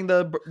on. were getting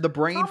the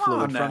brain Come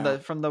fluid on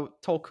from the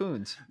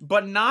Tolkoons.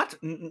 But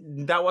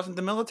that wasn't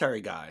the military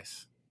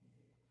guys.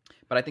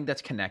 But I think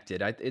that's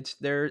connected.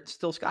 They're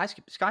still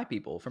sky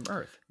people from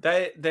Earth.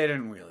 They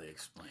didn't really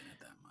explain it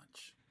that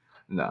much.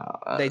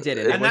 No, they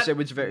didn't. It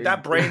was very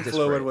that brain disparate.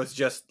 fluid was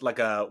just like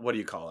a, what do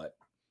you call it?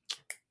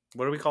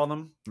 What do we call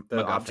them?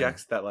 The MacGuffin.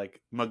 objects that like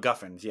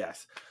MacGuffins.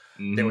 Yes,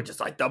 Mhm. they were just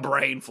like the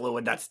brain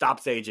fluid that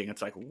stops aging.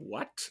 It's like,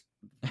 what?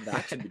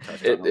 That should be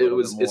touched on a It little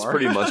was. bit It's more.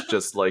 pretty much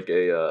just like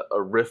a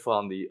riff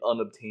on the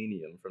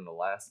unobtainium from the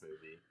last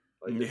movie.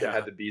 Like there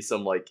had to be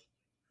some like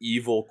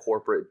evil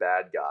corporate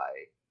bad guy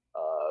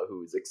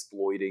who's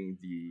exploiting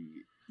the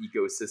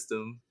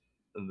ecosystem,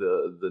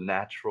 the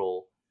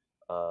natural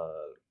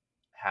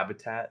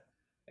habitat,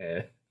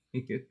 and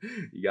you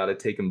got to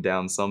take him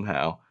down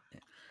somehow.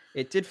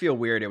 It did feel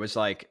weird. It was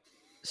like,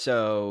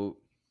 so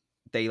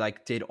they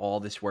like did all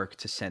this work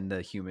to send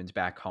the humans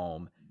back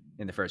home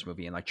in the first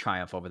movie and like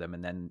triumph over them,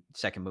 and then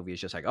second movie is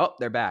just like, oh,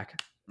 they're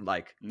back.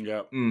 Like,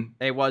 Yep.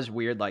 it was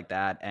weird like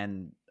that.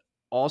 And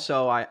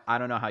also, I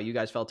don't know how you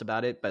guys felt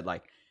about it, but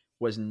like,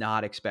 was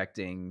not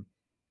expecting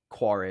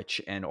Quaritch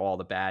and all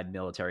the bad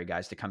military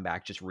guys to come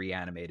back just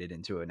reanimated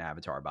into an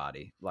Avatar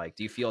body. Like,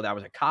 do you feel that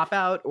was a cop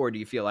out, or do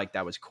you feel like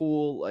that was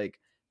cool? Like,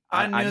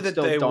 I knew that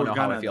still they don't were know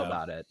how I gonna, feel though.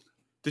 about it.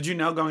 Did you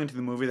know going into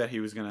the movie that he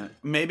was gonna?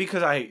 Maybe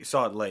because I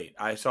saw it late.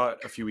 I saw it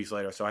a few weeks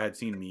later, so I had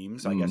seen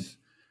memes. I guess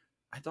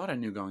I thought I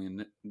knew going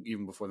in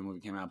even before the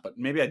movie came out, but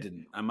maybe I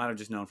didn't. I might have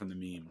just known from the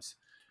memes.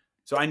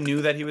 So I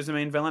knew that he was the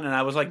main villain, and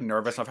I was like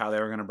nervous of how they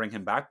were going to bring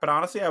him back. But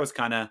honestly, I was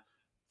kind of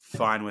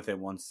fine with it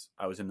once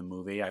I was in the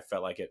movie. I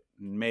felt like it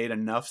made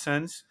enough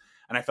sense,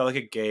 and I felt like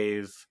it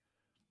gave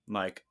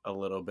like a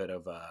little bit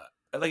of a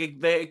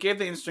it gave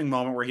the interesting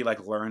moment where he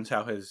like learns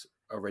how his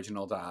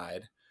original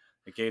died.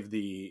 It gave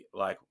the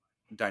like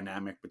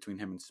dynamic between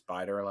him and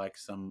Spider like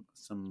some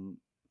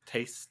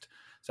taste.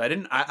 So I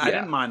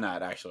didn't mind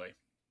that actually.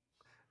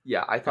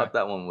 Yeah, I thought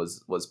that one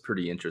was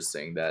pretty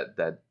interesting.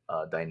 That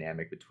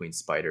dynamic between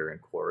Spider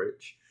and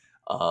Quaritch.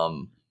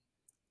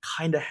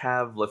 Kind of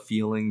have the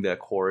feeling that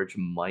Quaritch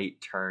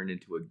might turn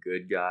into a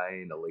good guy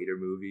in the later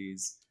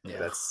movies. Yeah.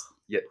 That's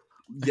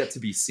yet to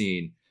be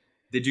seen.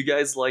 Did you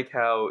guys like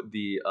how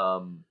the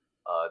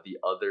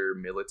other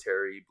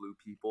military blue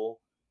people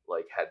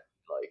like had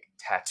like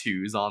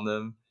tattoos on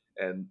them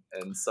and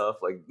stuff?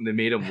 Like they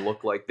made them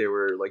look like they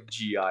were like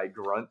GI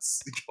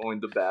grunts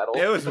going to battle.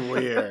 It was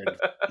weird.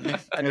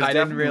 I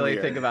didn't really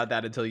think about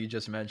that until you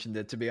just mentioned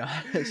it, to be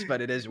honest,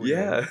 but it is weird.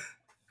 Yeah.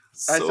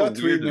 I So saw a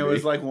tweet weird and to it me.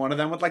 was like one of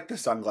them with like the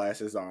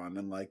sunglasses on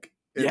and like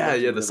it Yeah, looked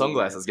the really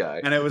sunglasses weird.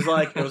 guy. And it was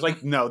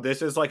like no,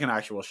 this is like an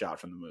actual shot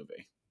from the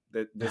movie.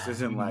 This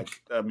isn't like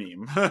a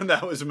meme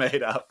that was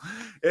made up.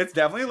 It's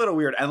definitely a little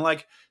weird, and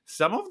like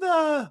some of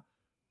the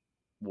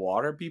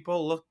water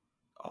people look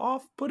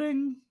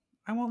off-putting.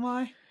 I won't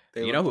lie.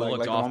 They You know who like,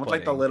 looked the one with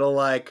like the off-putting? little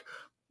like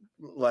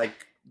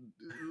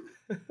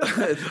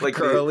Like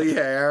curly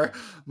hair.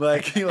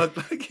 Like he looked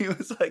like he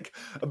was like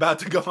about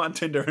to go on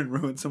Tinder and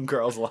ruin some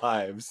girls'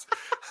 lives.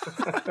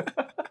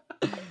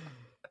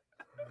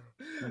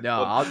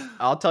 No,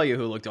 I'll tell you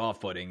who looked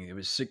off-putting. It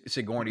was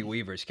Sigourney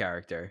Weaver's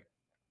character,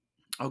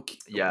 Oh,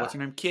 Yeah. What's her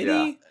name? Kitty?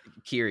 Yeah.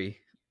 Kiri.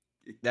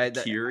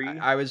 Kiri?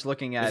 I was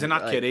looking at. Is it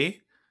not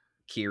Kitty?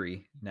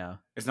 Kiri? No,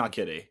 It's not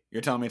Kitty.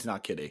 You're telling me it's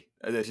not Kitty.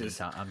 It's just,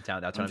 that's what I'm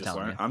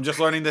telling you. I'm just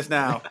learning this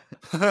now.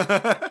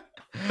 But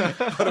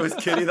it was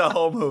Kitty the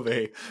whole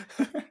movie.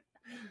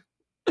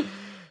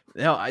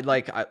 No,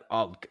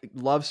 I'll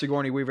love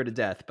Sigourney Weaver to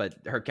death, but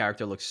her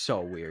character looks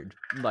so weird.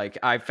 Like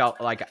I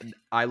felt like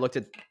I looked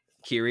at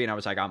Kiri and I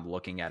was like, I'm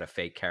looking at a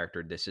fake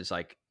character. This is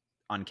like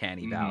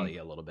Uncanny Valley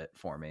a little bit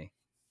for me.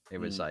 It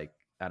was like,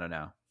 I don't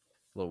know, a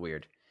little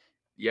weird.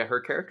 Yeah,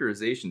 her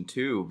characterization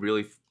too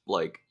really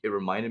like it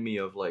reminded me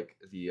of like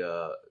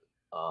the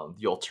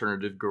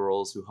alternative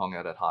girls who hung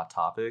out at Hot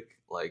Topic,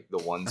 like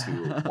the ones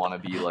who want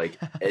to be like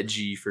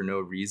edgy for no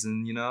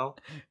reason, you know?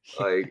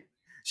 Like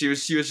she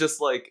was just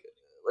like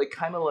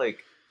kind of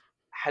like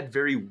had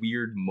very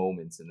weird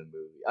moments in the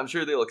movie. I'm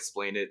sure they'll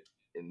explain it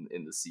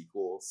in the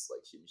sequels.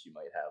 Like she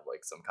might have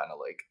like some kind of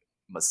like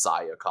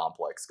messiah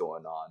complex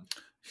going on.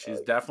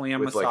 She's definitely a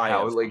with messiah. like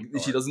how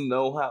like she doesn't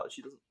know how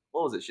she doesn't.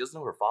 What was it? She doesn't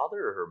know her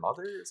father or her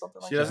mother or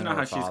something like that. She doesn't know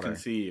how her she's father.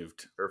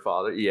 conceived. Her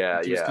father,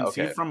 yeah, She was yeah,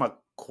 conceived okay. from a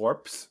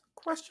corpse?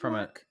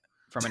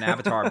 From an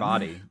Avatar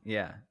body.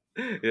 Yeah.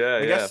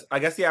 Yeah, I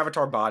guess the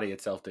Avatar body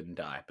itself didn't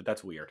die, but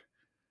that's weird.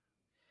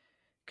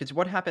 Because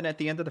what happened at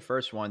the end of the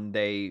first one,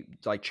 they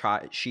like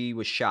she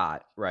was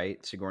shot,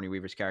 right? Sigourney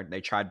Weaver's character.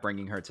 They tried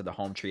bringing her to the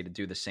home tree to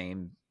do the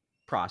same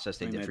process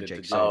they did for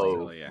Jake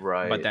Sully. Oh,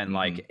 right. But then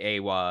like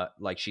Awa,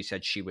 like she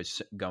said she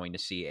was going to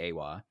see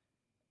Awa.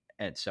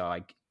 And so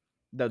I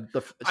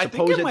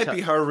think it might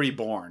be her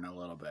reborn a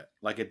little bit.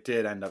 Like it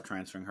did end up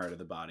transferring her to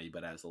the body,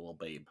 but as a little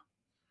babe.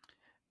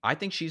 I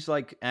think she's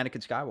like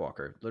Anakin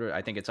Skywalker. Literally,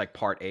 I think it's like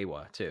part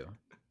Awa too.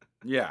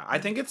 Yeah, I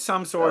think it's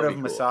some sort of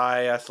cool.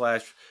 messiah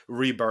 /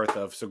 rebirth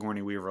of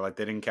Sigourney Weaver. Like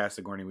they didn't cast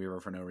Sigourney Weaver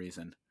for no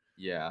reason.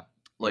 Yeah.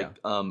 Like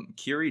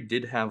Kiri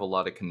did have a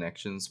lot of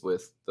connections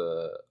with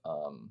the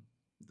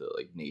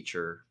like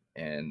nature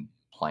and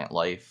plant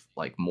life,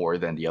 like more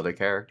than the other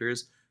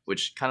characters,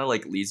 which kind of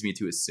like leads me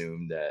to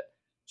assume that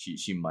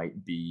she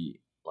might be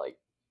like,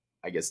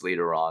 I guess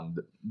later on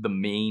the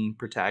main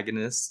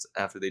protagonist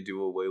after they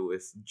do away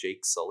with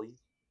Jake Sully.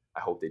 I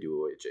hope they do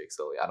away with Jake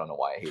Sully. I don't know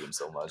why I hate him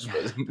so much,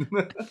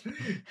 but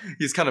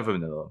he's kind of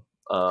vanilla.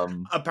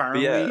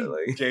 Apparently,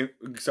 yeah,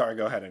 sorry,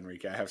 go ahead,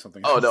 Enrique. I have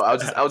something. Oh no, I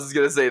was just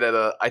gonna say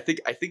that. I think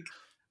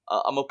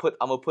I'm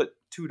gonna put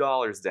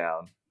 $2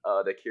 down.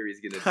 That Kiri's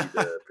gonna be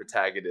the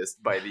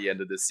protagonist by the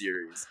end of the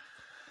series.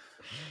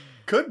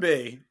 Could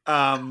be.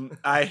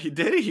 I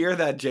did hear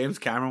that James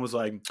Cameron was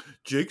like,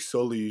 Jake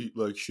Sully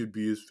like should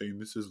be as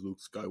famous as Luke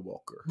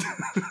Skywalker.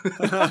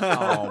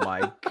 Oh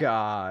my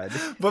god!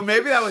 But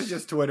maybe that was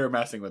just Twitter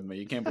messing with me.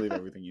 You can't believe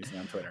everything you see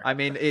on Twitter. I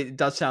mean, it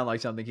does sound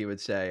like something he would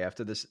say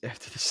after the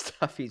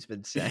stuff he's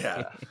been saying.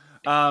 Yeah.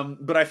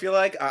 But I feel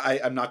like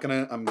I'm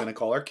gonna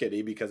call her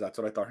Kitty because that's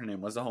what I thought her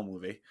name was the whole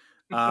movie.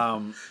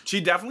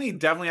 She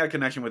definitely had a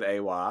connection with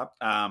Awa.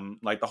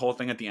 Like the whole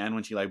thing at the end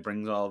when she like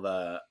brings all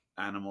the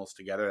animals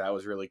together, that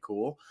was really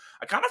cool.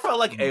 I kind of felt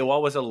like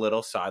Awa was a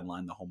little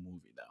sidelined the whole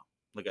movie though,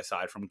 like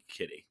aside from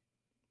Kitty.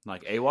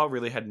 Like Awa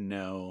really had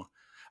no,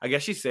 I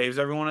guess she saves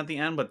everyone at the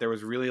end, but there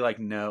was really like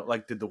no,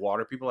 like did the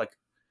water people like,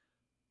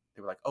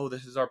 they were like, oh,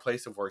 this is our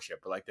place of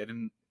worship, but like they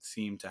didn't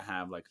seem to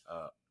have like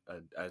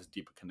as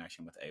deep a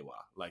connection with Awa.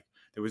 Like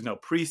there was no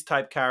priest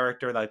type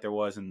character like there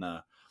was in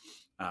the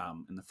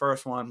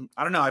first one.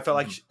 I don't know, I felt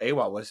like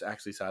Awa was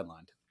actually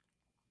sidelined.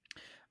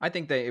 I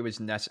think that it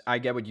was I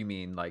get what you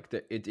mean. Like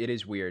it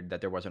is weird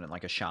that there wasn't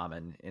like a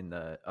shaman in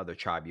the other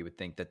tribe. You would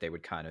think that they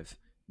would kind of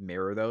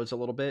mirror those a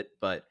little bit,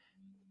 but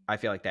I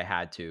feel like they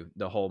had to.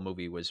 The whole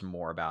movie was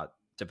more about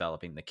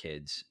developing the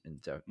kids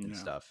and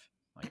stuff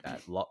like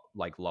that.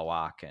 Like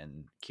Loak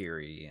and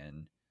Kiri,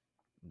 and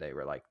they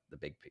were like the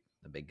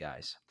big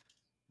guys.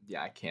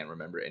 Yeah, I can't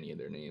remember any of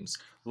their names.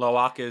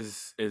 Loak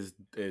is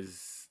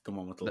the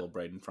one with the little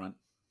braid in front.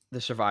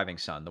 The surviving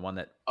son, the one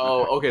that.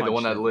 Oh, okay, the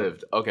one that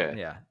lived. Okay.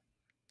 Yeah.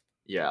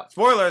 Yeah.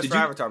 Spoilers for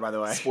Avatar, by the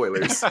way.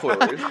 Spoilers.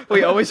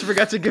 We always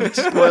forget to give a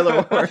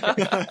spoiler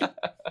warning.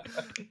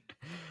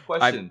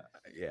 Question.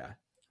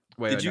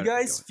 Did you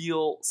guys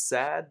feel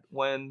sad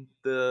when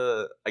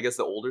the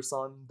older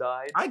son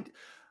died?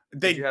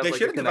 They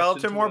should have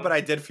developed him more, but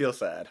I did feel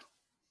sad.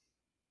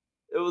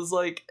 It was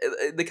like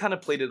they kind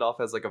of played it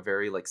off as like a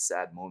very like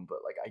sad moment,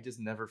 but like I just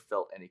never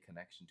felt any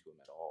connection to him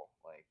at all.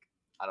 Like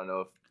I don't know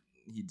if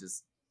he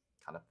just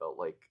kind of felt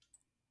like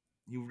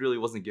he really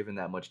wasn't given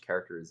that much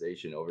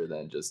characterization over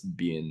than just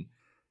being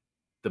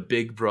the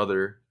big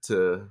brother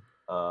to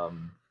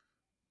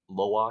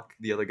Loak,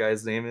 the other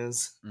guy's name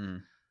is.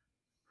 I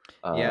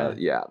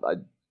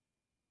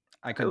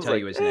couldn't tell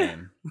you his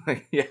name.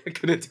 Yeah, I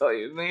couldn't tell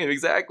you his name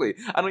exactly.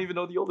 I don't even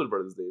know the older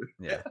brother's name.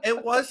 Yeah,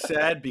 it was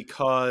sad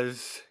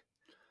because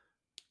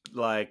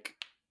Jake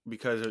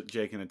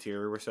and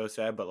Atiri were so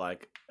sad, but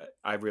like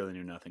I really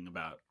knew nothing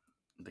about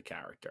the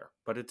character.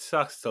 But it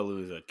sucks to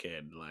lose a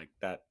kid like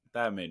that.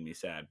 That made me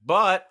sad.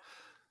 But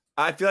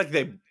I feel like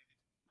they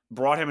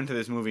brought him into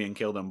this movie and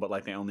killed him, but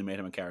like they only made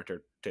him a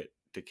character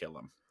to kill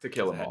him. To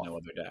kill him off. off. No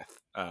other death.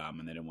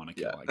 And they didn't want to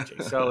kill like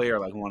Jake Sully or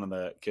like one of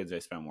the kids they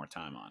spent more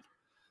time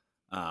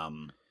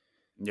on.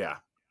 Yeah.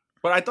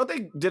 But I thought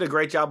they did a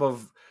great job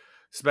of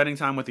spending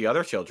time with the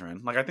other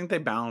children. Like I think they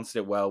balanced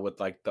it well with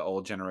like the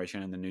old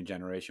generation and the new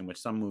generation, which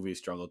some movies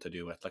struggle to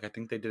do with. Like I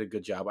think they did a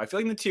good job. I feel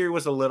like Neytiri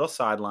was a little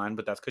sidelined,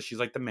 but that's because she's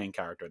like the main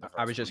character. Of the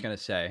I was first just one. gonna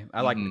say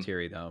I like Mhm.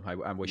 Neytiri though.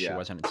 I wish she Yeah.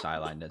 wasn't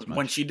sidelined as much.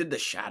 When she did the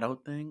shadow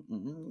thing,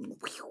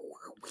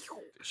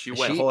 She the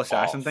went whole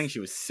assassin off. thing, she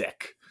was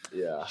sick.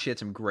 Yeah. She had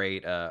some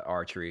great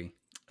archery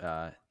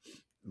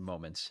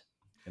moments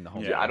in the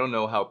whole. Yeah, I don't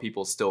know how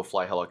people still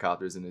fly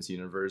helicopters in this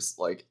universe.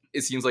 Like,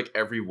 it seems like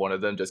every one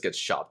of them just gets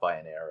shot by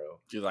an arrow.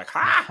 She's like,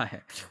 ha!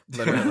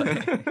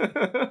 Literally.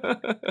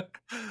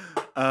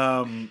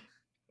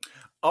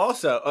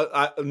 Also,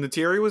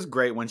 Neytiri was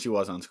great when she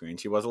was on screen.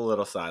 She was a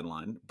little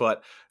sidelined,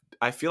 but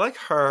I feel like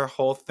her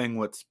whole thing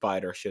with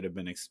Spider should have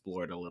been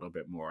explored a little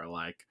bit more.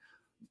 Like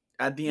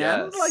at the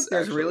end, Yes, like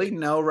there's really actually.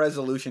 no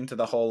resolution to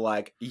the whole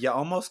like you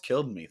almost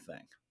killed me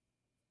thing.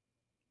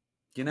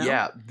 You know?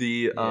 Yeah,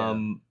 Yeah.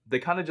 they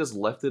kind of just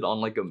left it on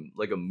like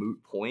a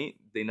moot point.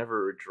 They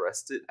never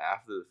addressed it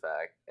after the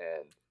fact,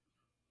 and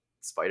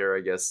Spider,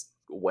 I guess,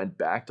 went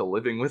back to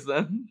living with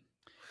them.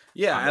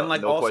 Yeah, No- and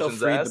like no also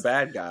questions freed the asked.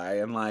 bad guy,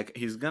 and like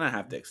he's gonna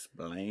have to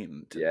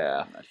explain to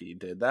Yeah. them that he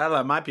did that.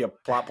 That might be a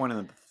plot point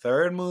in the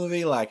third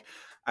movie. Like,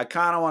 I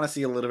kind of want to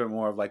see a little bit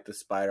more of like the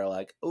Spider,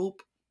 like,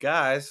 oop,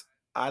 guys,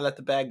 I let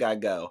the bad guy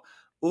go.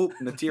 Oop,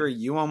 Neytiri,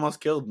 you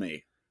almost killed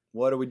me.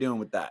 What are we doing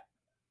with that?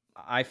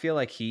 I feel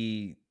like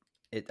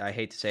I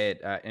hate to say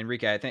it,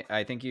 Enrique.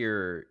 I think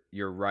you're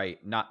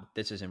right. Not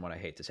this isn't what I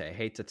hate to say. I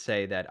hate to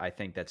say that I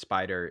think that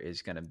Spider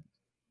is gonna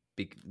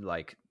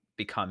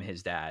become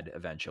his dad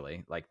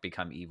eventually, like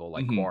become evil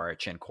like Mhm.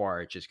 Quaritch, and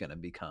Quaritch is gonna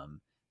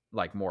become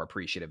like more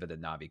appreciative of the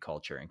Navi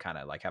culture and kind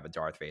of like have a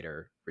Darth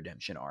Vader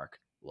redemption arc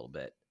a little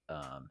bit.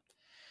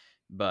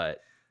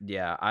 But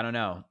yeah, I don't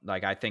know.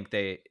 Like I think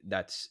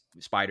that's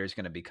Spider's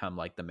gonna become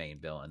like the main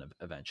villain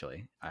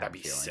eventually. I have That'd a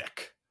be feeling.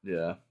 sick.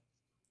 Yeah.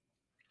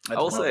 I'd I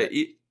will love say,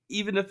 it.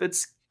 even if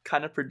it's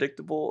kind of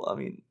predictable, I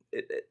mean,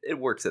 it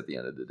works at the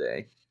end of the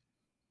day.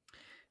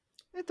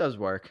 It does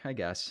work, I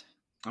guess.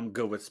 I'm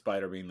good with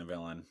Spider being the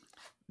villain.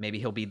 Maybe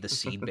he'll be the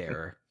seed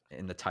bearer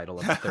in the title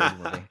of the third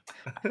movie.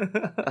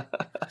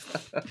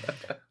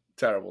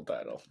 Terrible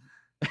title.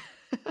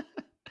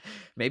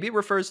 Maybe it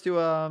refers to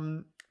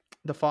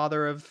the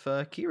father of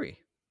Kiri,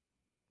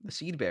 the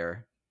seed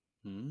bearer.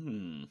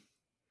 There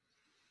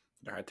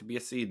had to be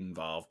a seed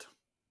involved.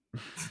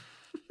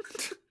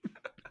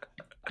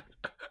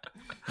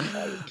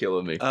 You're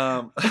killing me.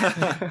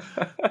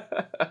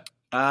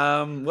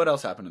 What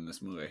else happened in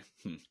this movie?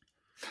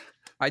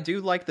 I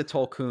do like the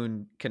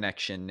Tolkien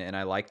connection, and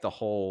I like the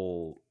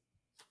whole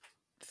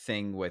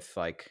thing with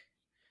like,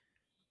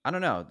 I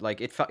don't know, like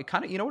it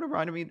kind of, you know what it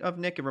reminded me of,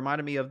 Nick? It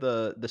reminded me of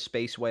the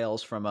space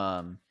whales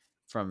from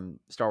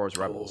Star Wars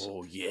Rebels.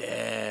 Oh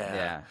yeah,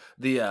 Yeah,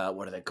 The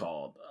what are they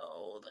called?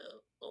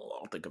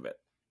 I'll think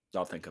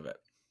of it.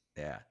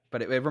 yeah.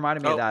 But it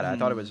reminded me of that. I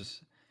thought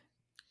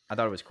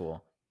it was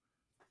cool.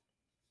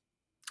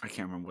 I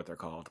can't remember what they're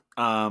called.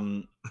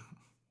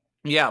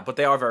 Yeah, but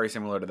they are very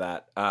similar to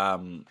that.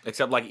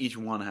 Except like each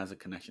one has a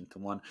connection to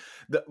one.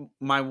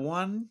 My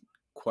one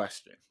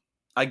question,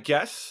 I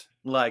guess,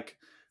 like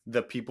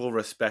the people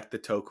respect the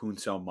Tokun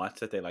so much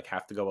that they like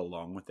have to go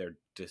along with their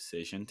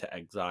decision to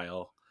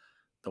exile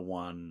the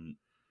one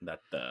that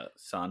the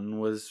son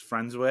was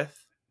friends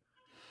with.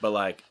 But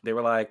like they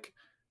were like,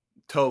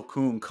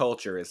 Tokun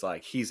culture is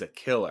like he's a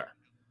killer.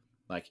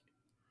 Like,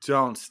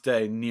 don't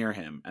stay near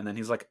him. And then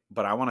he's like,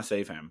 but I want to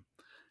save him.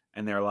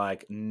 And they're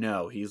like,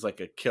 no, he's like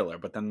a killer.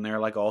 But then they're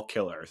like all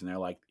killers. And they're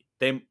like,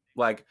 they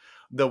like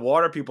the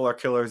water people are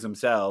killers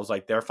themselves.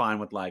 Like they're fine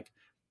with like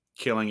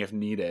killing if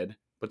needed.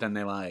 But then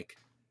they like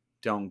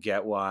don't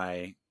get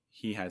why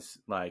he has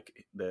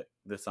like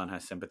the son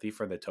has sympathy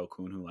for the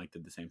Tokun who like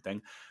did the same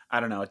thing. I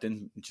don't know. It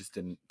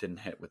didn't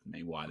hit with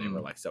me why they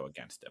were like so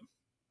against him.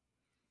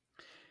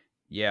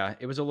 Yeah,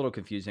 it was a little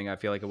confusing. I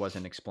feel like it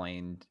wasn't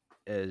explained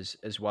as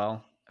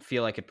well. I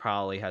feel like it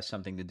probably has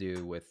something to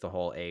do with the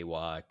whole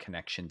Awa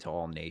connection to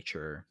all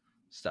nature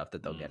stuff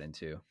that they'll get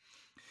into.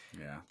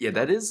 Yeah,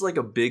 that is like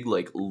a big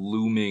like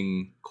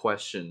looming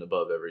question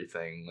above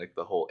everything, like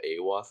the whole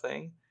Awa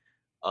thing.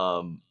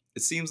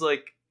 It seems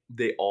like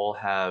they all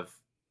have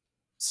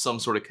some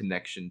sort of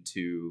connection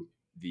to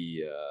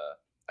the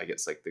I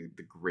guess like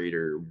the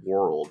greater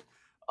world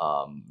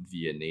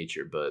via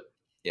nature, but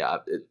yeah,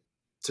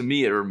 to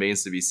me it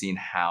remains to be seen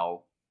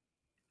how,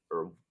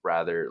 or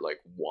rather like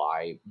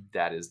why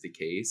that is the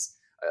case.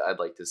 I'd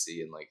like to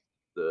see in like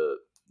the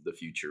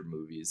future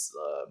movies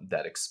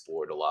that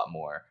explored a lot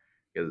more,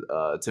 because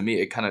to me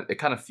it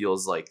kind of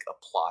feels like a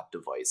plot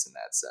device in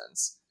that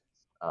sense,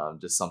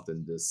 just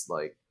something just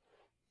like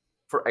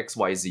for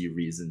XYZ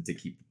reason to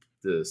keep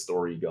the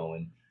story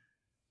going.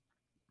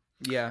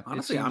 Yeah,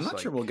 Honestly, I'm not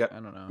sure we'll get.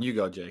 I don't know. You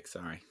go, Jake.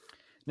 Sorry.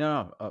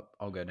 No,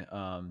 all good.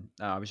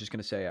 I was just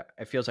gonna say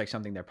it feels like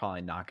something they're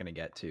probably not gonna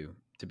get to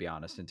be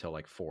honest, until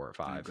like 4 or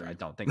 5. agree. I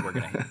don't think we're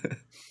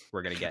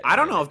gonna get. I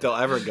don't any know of if they'll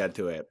ever get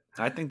to it.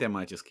 I think they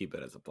might just keep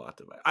it as a plot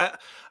device.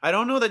 I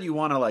don't know that you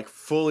want to like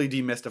fully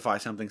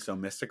demystify something so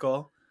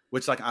mystical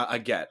which like I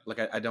get. Like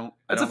I don't.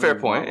 I That's a don't fair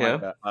really point,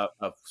 want,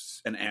 like,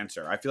 an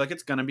answer. I feel like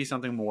it's gonna be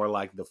something more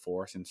like the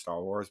Force in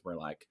Star Wars, where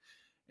like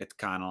it's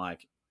kind of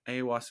like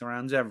Awa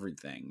surrounds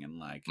everything, and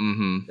like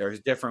Mm-hmm.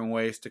 there's different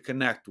ways to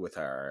connect with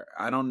her.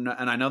 I don't know,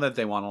 and I know that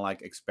they want to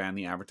like expand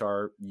the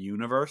Avatar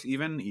universe,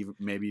 even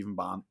maybe even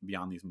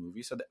beyond these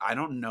movies. So I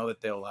don't know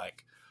that they'll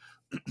like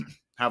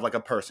have like a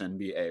person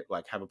be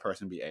have a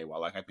person be Awa.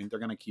 Like I think they're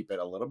gonna keep it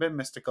a little bit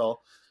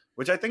mystical,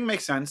 which I think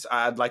makes sense.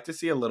 I'd like to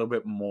see a little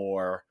bit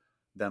more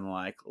than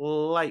like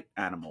light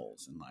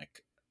animals and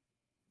like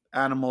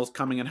animals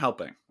coming and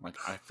helping. Like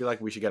I feel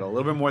like we should get a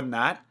little bit more than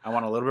that. I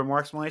want a little bit more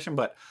explanation,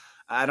 but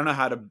I don't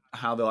know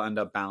how they'll end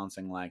up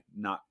balancing like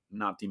not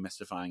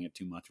demystifying it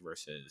too much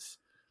versus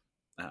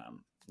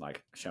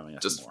like showing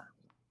us Just more.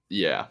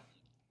 Yeah.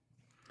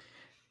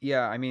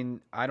 Yeah, I mean,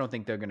 I don't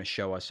think they're going to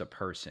show us a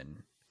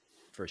person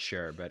for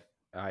sure, but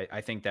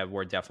I think that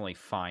we'll definitely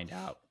find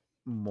out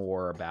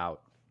more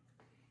about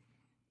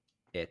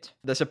it.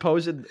 The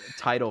supposed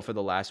title for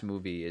the last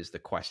movie is The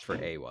Quest for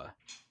Awa.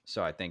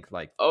 So I think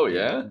like Oh,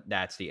 yeah?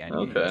 that's the end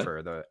game Okay.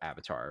 for the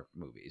Avatar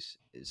movies.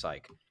 Is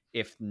like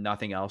if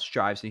nothing else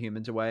drives the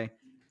humans away,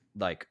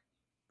 like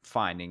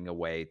finding a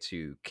way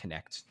to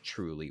connect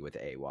truly with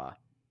Awa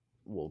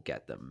will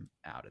get them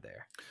out of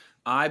there.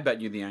 I bet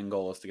you the end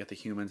goal is to get the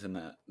humans and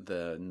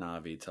the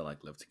Na'vi to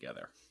like live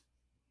together.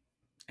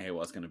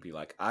 Awa's gonna be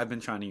like, I've been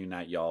trying to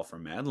unite y'all for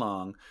mad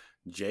long.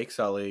 Jake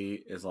Sully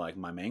is like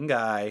my main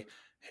guy.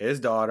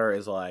 His daughter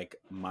is like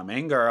my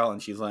main girl,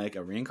 and she's like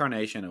a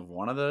reincarnation of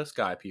one of the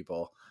sky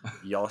people.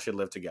 Y'all should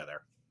live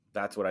together.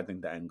 That's what I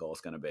think the end goal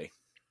is gonna be.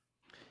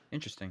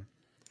 Interesting.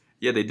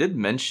 Yeah, they did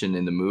mention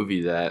in the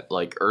movie that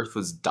like Earth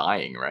was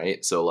dying,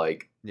 right? So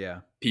like Yeah.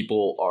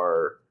 people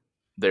are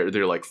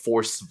they're like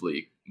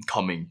forcibly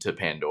coming to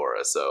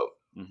Pandora. So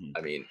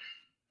I mean,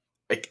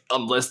 like,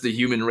 unless the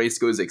human race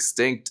goes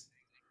extinct,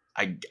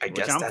 I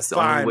guess I'm that's the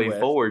fine only way with.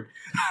 forward.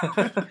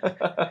 know,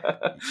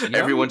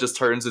 Everyone just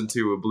turns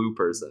into a blue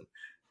person.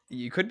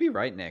 You could be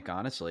right, Nick,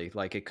 honestly.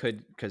 Like it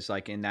could, because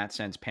like in that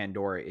sense,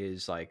 Pandora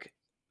is like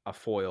a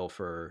foil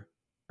for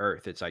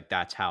Earth. It's like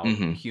that's how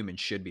humans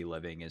should be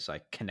living, is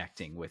like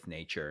connecting with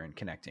nature and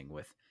connecting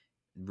with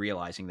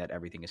realizing that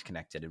everything is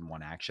connected and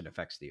one action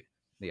affects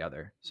the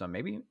other. So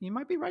maybe you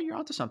might be right. You're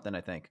onto something,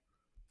 I think.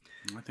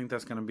 I think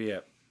that's gonna be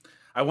it.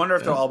 I wonder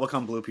if they'll all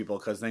become blue people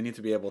because they need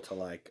to be able to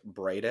like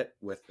braid it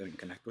with and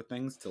connect with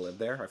things to live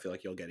there. I feel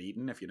like you'll get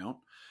eaten if you don't.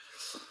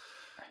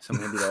 So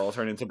maybe they'll all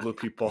turn into blue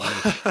people.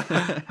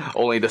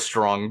 Only the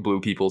strong blue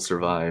people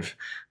survive.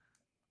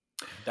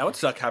 That would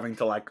suck having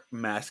to like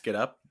mask it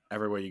up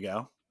everywhere you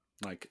go,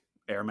 like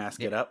air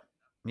mask it up.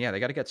 Yeah, they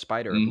got to get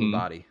Spider a blue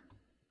body.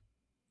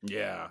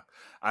 Yeah,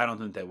 I don't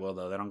think they will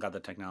though. They don't got the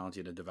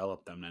technology to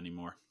develop them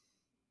anymore.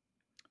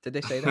 Did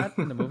they say that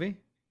in the movie?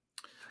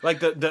 Like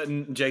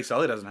the Jake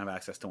Sully doesn't have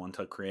access to one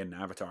to create an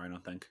avatar. I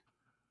don't think.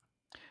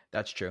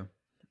 That's true.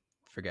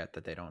 Forget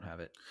that they don't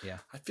have it. Yeah,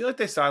 I feel like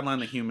they sidelined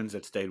the humans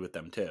that stayed with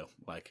them too.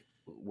 Like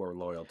were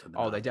loyal to them.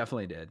 Oh, they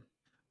definitely did.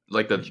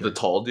 Like the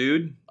tall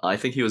dude, I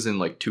think he was in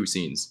like 2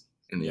 scenes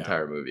in the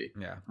entire movie.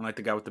 Yeah, and like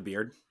the guy with the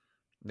beard.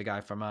 The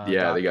guy from the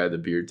guy with the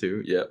beard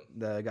too. Yep.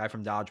 The guy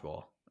from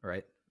Dodgeball,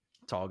 right?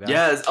 Tall guy.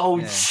 Yes. Oh,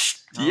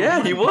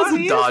 yeah. He was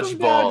in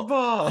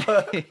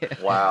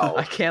Dodgeball. Wow.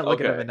 I can't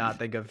look at him and not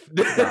think of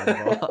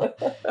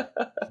Dodgeball.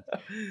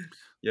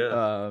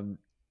 Yeah.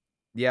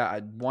 Yeah.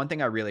 One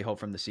thing I really hope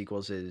from the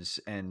sequels is,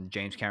 and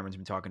James Cameron's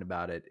been talking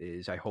about it,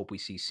 is I hope we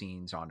see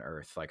scenes on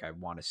Earth. Like I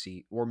want to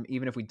see, or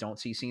even if we don't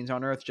see scenes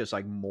on Earth, just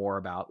like more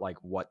about like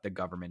what the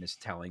government is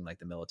telling like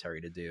the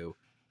military to do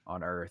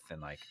on Earth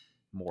and like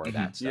more of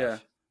that stuff. Yeah.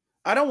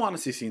 I don't want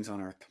to see scenes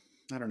on Earth.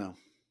 I don't know.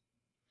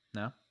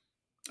 No?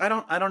 I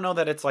don't know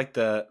that it's like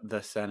the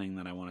setting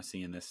that I want to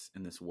see in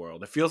this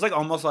world. It feels like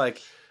almost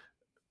like,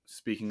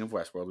 speaking of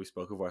Westworld, we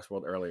spoke of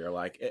Westworld earlier,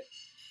 like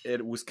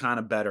it was kind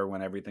of better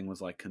when everything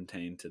was like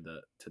contained to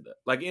the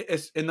like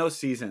it's in those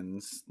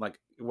seasons. Like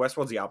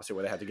Westworld's the opposite,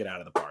 where they had to get out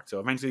of the park, so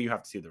eventually you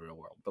have to see the real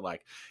world. But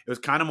like it was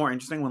kind of more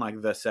interesting when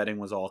like the setting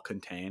was all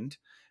contained,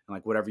 and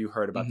like whatever you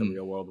heard about the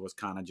real world was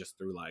kind of just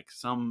through like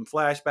some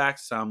flashbacks,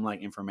 some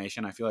like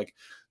information. I feel like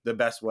the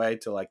best way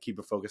to like keep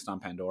it focused on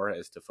Pandora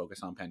is to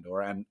focus on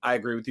Pandora. And I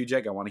agree with you,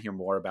 Jake. I want to hear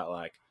more about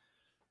like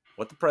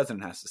what the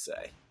president has to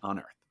say on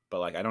Earth, but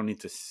like I don't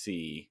need to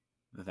see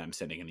them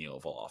sitting in the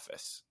Oval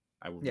Office.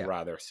 I would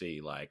rather see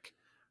like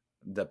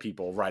the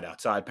people right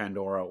outside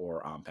Pandora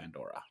or on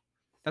Pandora.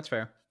 That's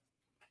fair.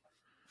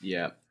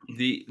 Yeah.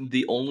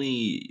 The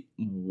only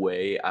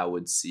way I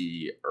would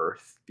see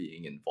Earth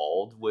being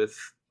involved with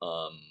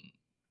the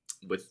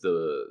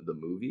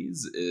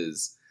movies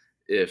is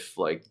if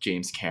like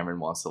James Cameron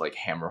wants to like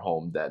hammer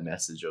home that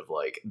message of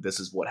like, this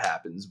is what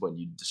happens when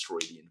you destroy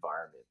the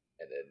environment,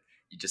 and then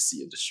you just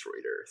see a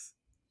destroyed Earth.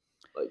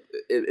 Like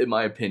in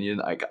my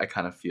opinion, I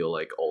kind of feel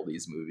like all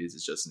these movies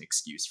is just an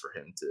excuse for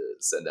him to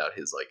send out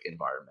his like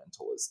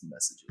environmentalist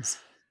messages.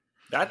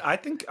 That I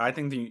think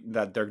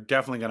that they're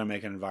definitely going to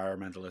make an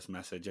environmentalist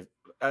message.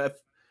 I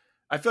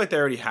feel like they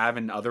already have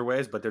in other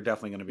ways, but they're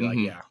definitely going to be like,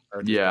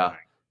 Earth is dying.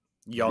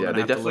 Yeah,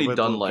 they definitely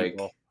done like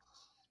people.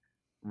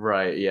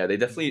 Right. Yeah, they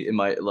definitely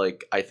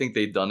I think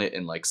they've done it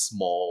in like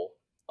small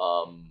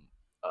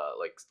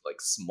like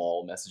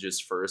small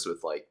messages first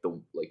with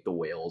the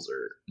whales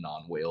or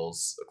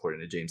non-whales according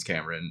to James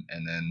Cameron,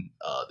 and then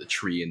the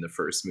tree in the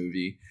first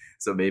movie.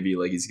 So maybe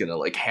like he's going to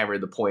like hammer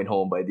the point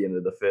home by the end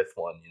of the fifth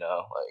one,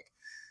 like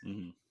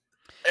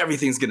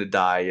everything's going to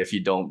die if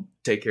you don't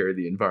take care of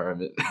the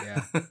environment.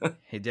 Yeah.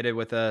 He did it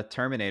with a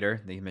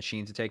Terminator. The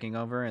machines are taking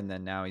over, and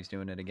then now he's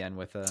doing it again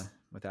with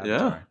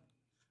Avatar.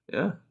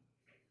 Yeah.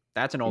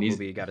 That's an old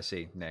movie you got to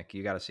see, Nick.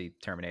 You got to see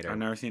Terminator. I've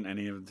never seen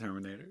any of the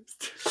Terminators.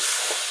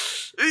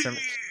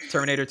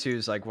 Terminator 2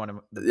 is like one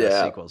of the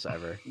best sequels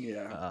ever.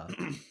 Yeah.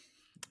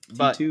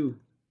 But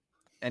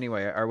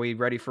anyway, are we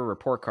ready for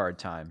report card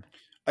time?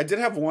 I did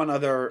have one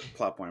other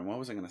plot point. What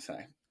was I going to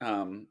say?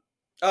 You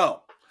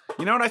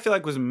know what I feel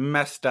like was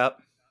messed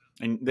up?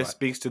 And this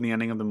speaks to the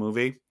ending of the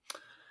movie.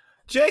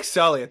 Jake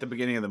Sully at the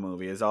beginning of the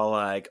movie is all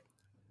like,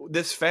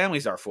 this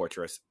family's our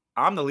fortress.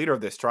 I'm the leader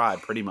of this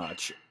tribe, pretty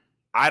much.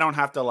 I don't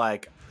have to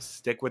like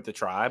stick with the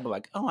tribe.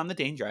 Like, oh, I'm the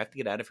danger. I have to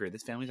get out of here.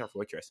 This family's our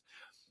fortress.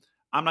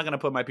 I'm not going to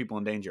put my people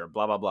in danger.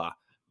 Blah, blah, blah.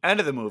 End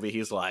of the movie,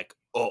 he's like,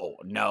 oh,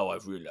 now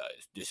I've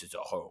realized this is a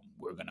home.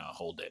 We're going to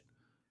hold it.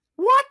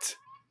 What?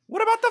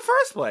 What about the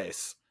first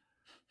place?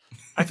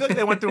 I feel like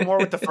they went through more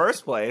with the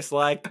first place.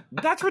 Like,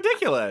 that's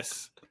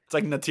ridiculous. It's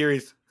like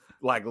Natiri's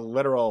like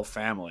literal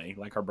family,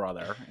 like her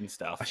brother and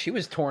stuff. She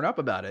was torn up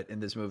about it in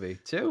this movie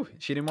too.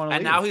 She didn't want to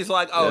leave. And now he's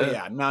like, oh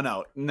yeah,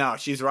 no,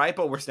 she's right,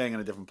 but we're staying in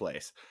a different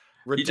place.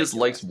 Ridiculous. He just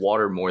likes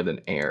water more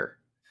than air.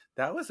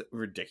 That was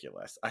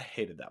ridiculous. I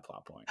hated that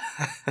plot point.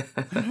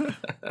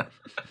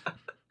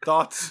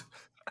 Thoughts?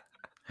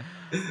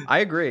 I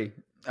agree.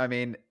 I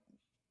mean,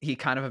 he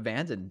kind of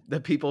abandoned the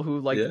people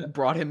who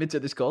brought him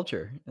into this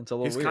culture. It's a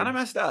little weird. He's kind of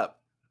messed up.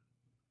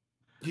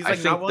 He's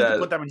like not willing to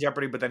put them in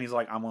jeopardy, but then he's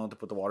like, I'm willing to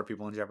put the water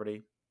people in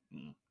jeopardy.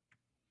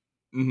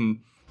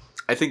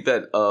 I think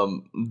that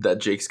that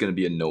Jake's gonna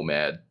be a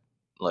nomad,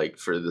 like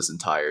for this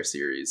entire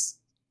series.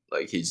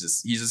 Like he's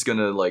just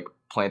gonna like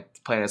plant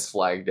his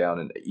flag down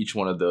in each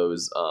one of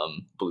those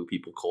blue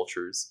people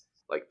cultures,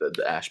 like the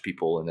Ash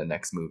people in the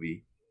next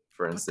movie,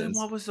 for instance.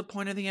 Then what was the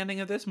point of the ending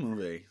of this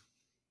movie?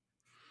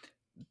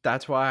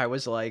 That's why I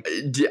was like,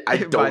 I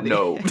don't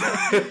know.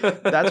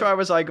 That's why I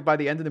was like, by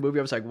the end of the movie,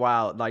 I was like,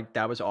 wow, like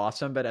that was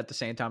awesome. But at the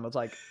same time, I was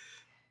like,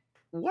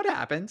 what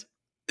happened?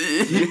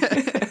 What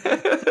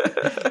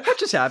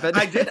just happened?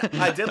 I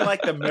did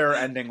like the mirror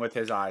ending with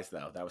his eyes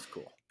though. That was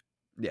cool.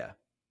 Yeah.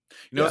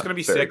 You know, it's gonna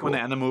be sick when they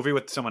end the movie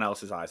with someone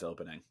else's eyes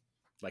opening,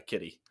 like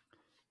Kitty.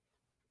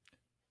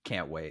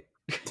 Can't wait.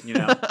 You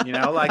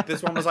know, like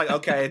this one was like,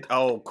 okay,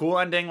 cool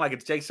ending. Like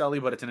it's Jake Sully,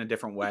 but it's in a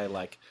different way.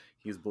 Like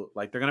he's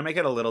like they're gonna make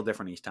it a little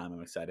different each time.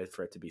 I'm excited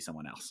for it to be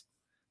someone else.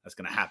 That's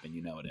gonna happen.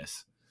 You know it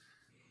is.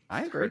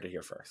 I agree. Heard it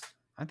here first.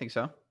 I think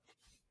so.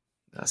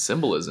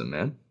 Symbolism,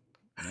 man.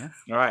 Yeah.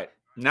 All right.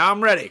 Now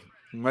I'm ready.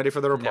 I'm ready for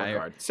the report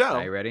card. So,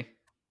 are you ready?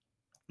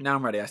 Now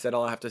I'm ready. I said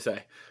all I have to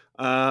say.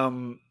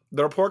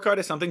 The report card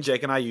is something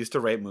Jake and I use to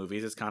rate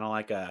movies. It's kind of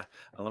like a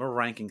little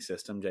ranking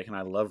system. Jake and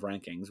I love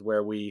rankings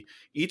where we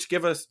each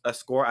give us a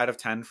score out of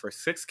 10 for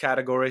 6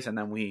 categories, and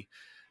then we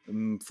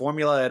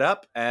formula it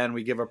up and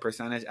we give a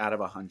percentage out of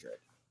 100.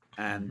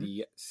 And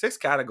the 6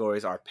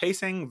 categories are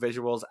pacing,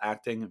 visuals,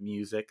 acting,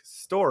 music,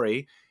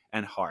 story,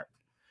 and heart.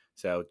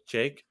 So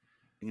Jake,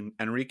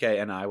 Enrique,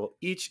 and I will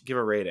each give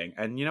a rating.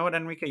 And you know what,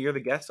 Enrique, you're the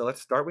guest, so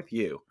let's start with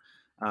you.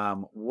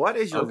 What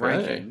is your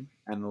ranking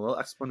and a little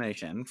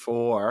explanation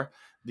for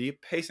the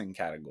pacing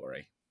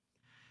category?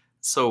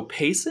 So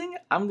pacing,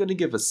 I'm going to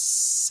give a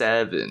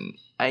 7.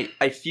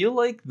 I feel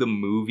like the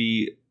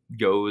movie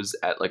goes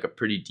at like a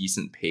pretty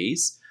decent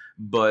pace,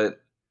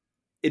 but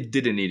it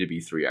didn't need to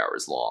be 3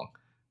 hours long.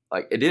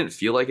 Like it didn't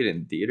feel like it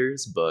in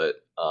theaters, but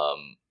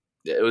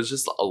it was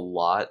just a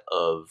lot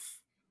of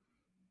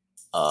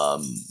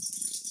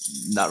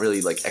not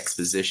really like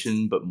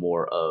exposition, but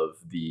more of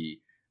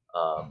the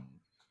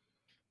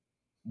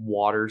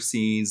water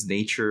scenes,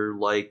 nature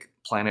like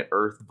planet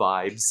Earth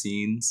vibe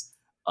scenes.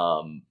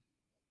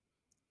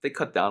 They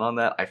cut down on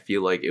that. I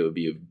feel like it would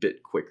be a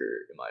bit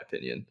quicker, in my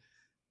opinion.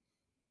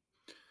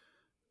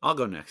 I'll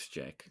go next,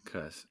 Jake,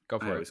 because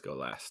I always go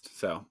last.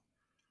 So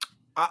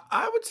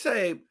I would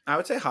say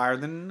higher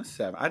than a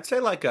 7. I'd say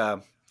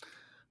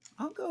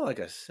I'll go like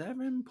a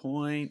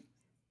 7.8.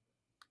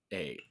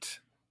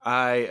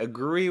 I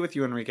agree with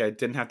you, Enrique. It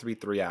didn't have to be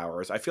 3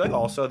 hours. I feel like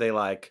also they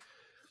like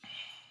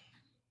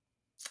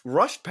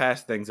rushed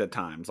past things at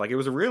times. Like it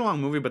was a really long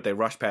movie, but they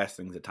rushed past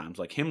things at times.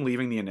 Like him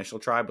leaving the initial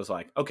tribe was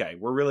like, okay,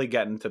 we're really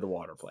getting to the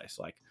water place.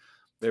 Like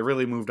they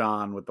really moved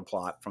on with the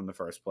plot from the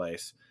first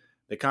place.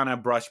 They kind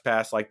of brushed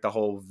past like the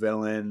whole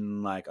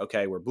villain, like,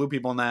 okay, we're blue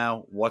people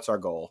now. What's our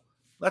goal?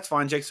 That's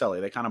fine. Jake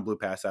Sully. They kind of blew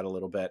past that a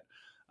little bit.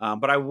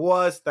 But I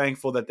was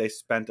thankful that they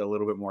spent a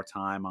little bit more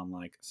time on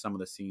like some of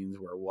the scenes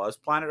where it was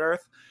planet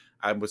Earth.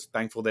 I was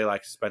thankful they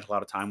like spent a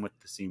lot of time with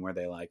the scene where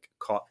they like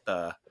caught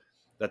the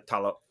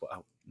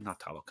not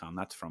Talokan,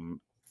 that's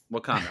from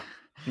Wakanda.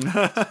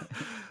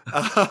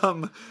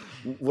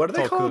 What are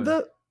they called?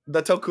 The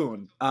The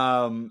Tokun.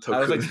 I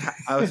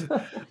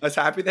was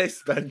happy they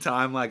spent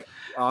time like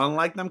on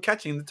like them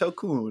catching the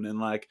Tokun, and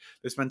like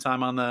they spent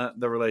time on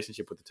the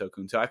relationship with the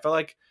Tokun. So I felt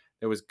like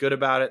there was good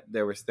about it.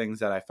 There was things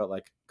that I felt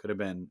like could have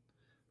been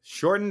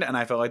shortened, and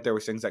I felt like there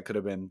was things that could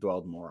have been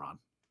dwelled more on.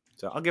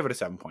 So I'll give it a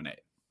 7.8.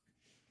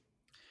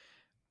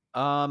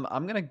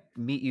 I'm gonna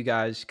meet you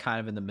guys kind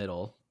of in the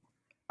middle.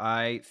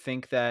 I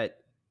think that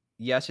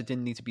yes, it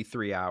didn't need to be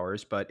 3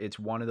 hours, but it's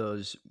one of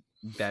those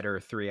better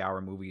 3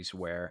 hour movies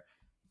where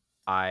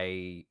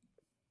I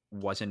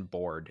wasn't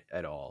bored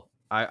at all.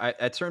 I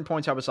at certain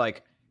points I was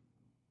like,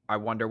 I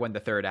wonder when the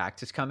third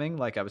act is coming.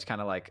 Like I was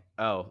kind of like,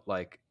 oh,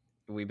 like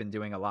we've been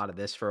doing a lot of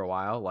this for a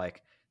while.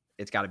 Like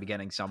it's got to be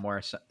getting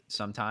somewhere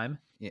sometime.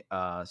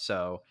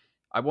 So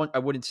I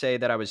wouldn't say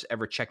that I was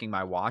ever checking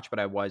my watch, but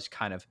I was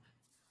kind of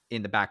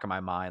in the back of my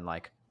mind,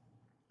 like,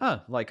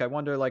 like I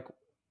wonder like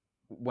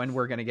when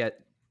we're gonna get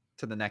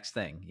to the next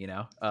thing, you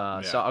know?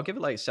 So I'll give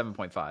it like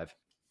 7.5.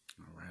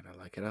 All right, I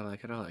like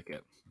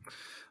it.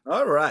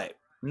 All right,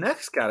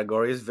 next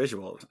category is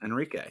visuals.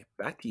 Enrique,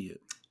 back to you.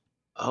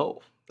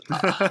 Oh,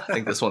 I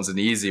think this one's an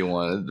easy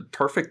one. The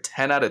perfect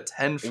 10 out of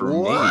 10 for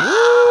me.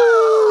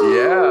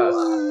 Yeah.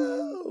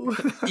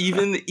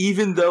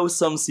 Even though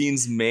some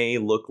scenes may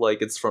look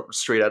like it's from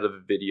straight out of a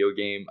video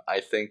game,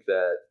 I think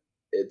that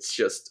it's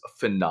just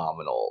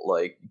phenomenal.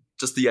 Like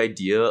just the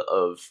idea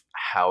of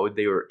how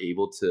they were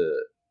able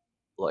to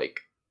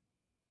like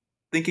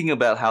thinking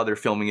about how they're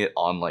filming it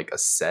on like a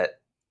set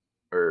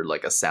or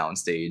like a sound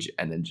stage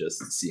and then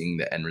just seeing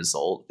the end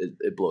result,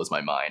 it blows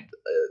my mind.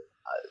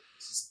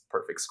 It's just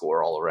perfect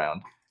score all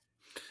around.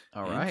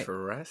 All right.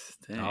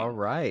 Interesting. All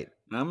right.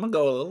 I'm going to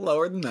go a little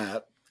lower than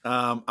that.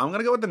 I'm going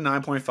to go with the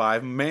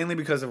 9.5, mainly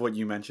because of what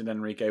you mentioned,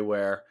 Enrique,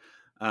 where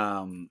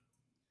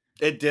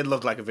it did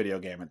look like a video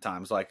game at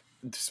times. Like,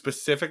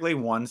 specifically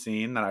one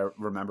scene that I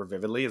remember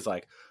vividly is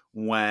like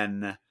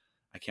when,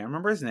 I can't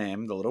remember his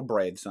name, the little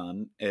braid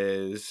son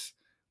is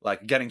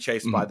like getting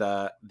chased by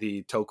the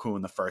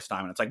Tokun the first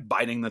time, and it's like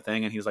biting the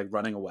thing, and he's like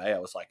running away. I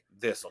was like,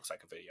 this looks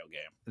like a video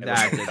game.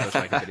 That did look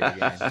like a video game.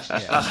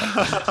 Yeah.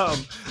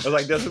 I was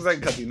like, this looks like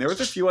a cutscene. There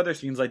was a few other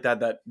scenes like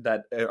that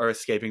are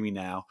escaping me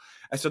now,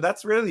 and so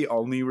that's really the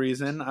only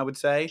reason I would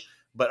say.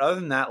 But other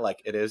than that,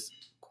 like it is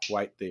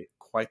quite the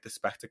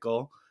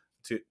spectacle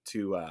to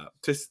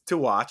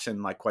watch,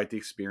 and like quite the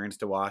experience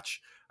to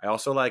watch. I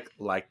also like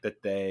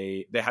that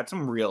they had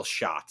some real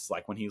shots,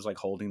 like when he's like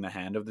holding the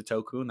hand of the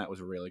Tokun. That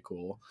was really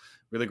cool,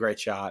 really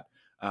great shot.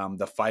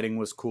 The fighting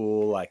was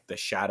cool, like the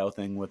shadow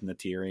thing with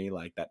Neytiri,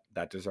 like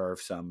that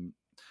deserves some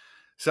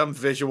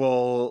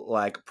visual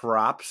like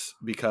props,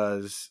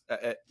 because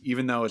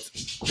even though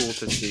it's cool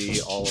to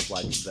see all of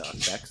like the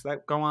effects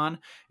that go on,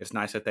 it's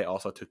nice that they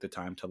also took the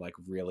time to like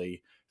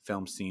really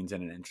film scenes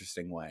in an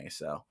interesting way.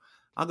 So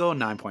I'll go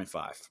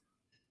 9.5.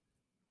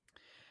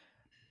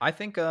 I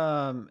think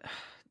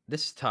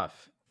this is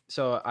tough.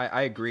 So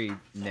I agree,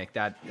 Nick,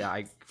 that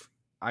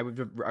I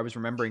was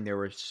remembering there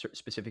were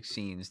specific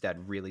scenes that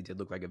really did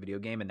look like a video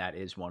game, and that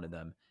is one of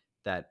them.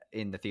 That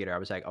in the theater I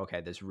was like,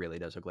 okay, this really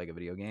does look like a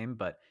video game.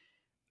 But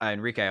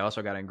Enrique, I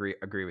also got to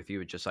agree with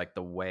you. It's just like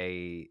the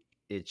way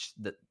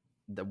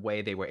the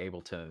way they were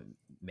able to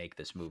make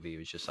this movie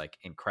was just like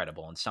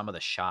incredible, and some of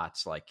the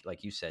shots, like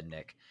you said,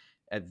 Nick.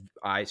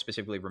 I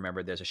specifically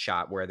remember there's a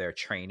shot where they're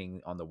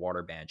training on the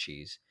water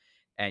banshees,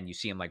 and you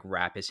see him like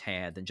wrap his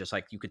hand, and just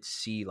like you could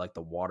see like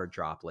the water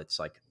droplets,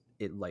 like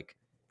it like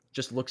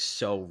just looks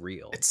so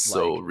real. It's like,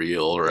 so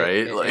real,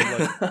 right?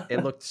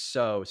 It looked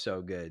so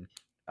good.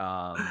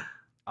 I'll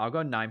go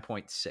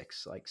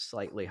 9.6, like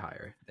slightly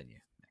higher than you,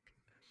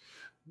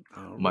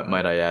 Nick.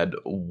 Might I add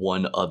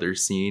one other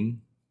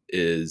scene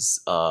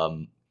is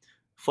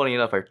funny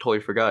enough, I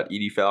totally forgot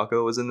Edie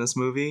Falco was in this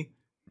movie.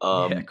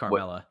 Yeah,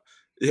 Carmela.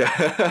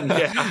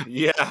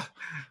 Yeah.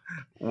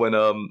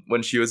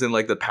 When she was in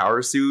like the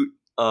power suit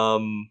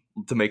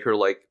to make her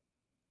like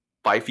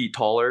 5 feet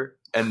taller,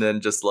 and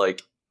then just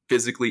like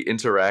physically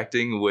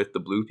interacting with the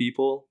blue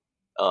people,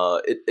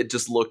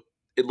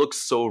 it looked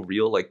so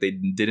real. Like they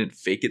didn't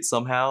fake it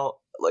somehow.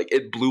 Like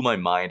it blew my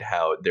mind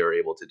how they were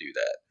able to do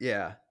that.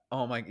 Yeah.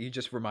 Oh my! You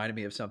just reminded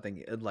me of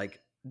something.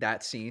 Like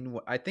that scene.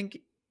 I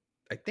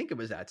think it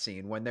was that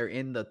scene when they're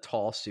in the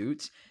tall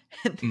suits,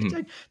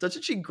 and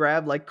doesn't she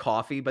grab like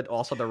coffee, but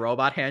also the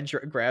robot hand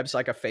grabs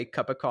like a fake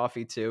cup of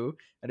coffee too,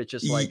 and it's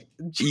just like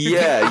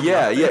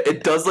yeah,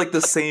 it does like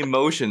the same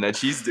motion that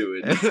she's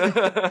doing.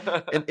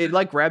 it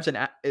like grabs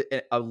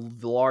a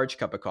large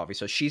cup of coffee,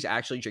 so she's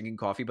actually drinking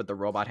coffee, but the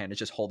robot hand is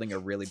just holding a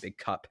really big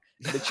cup,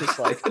 and it's just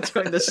like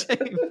doing the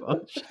same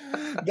motion.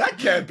 That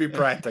can't be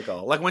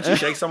practical. Like when she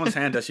shakes someone's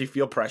hand, does she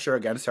feel pressure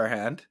against her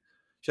hand?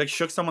 She like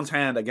shook someone's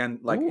hand again,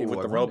 like with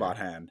the robot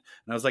hand,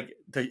 and I was like,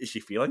 "Is she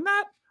feeling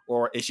that,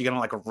 or is she gonna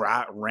like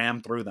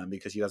ram through them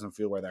because she doesn't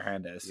feel where their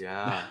hand is?"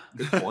 Yeah,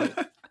 good point.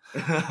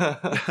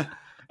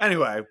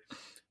 Anyway,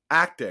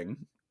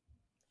 acting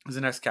is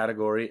the next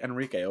category.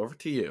 Enrique, over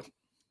to you.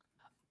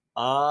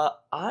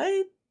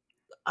 I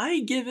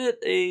give it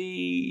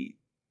a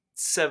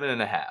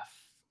 7.5.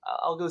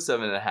 I'll go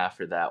 7.5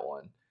 for that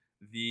one.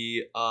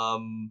 The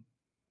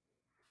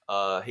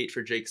hate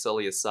for Jake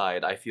Sully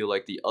aside, I feel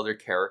like the other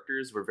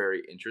characters were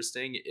very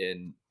interesting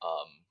in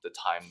the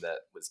time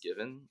that was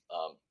given.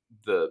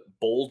 The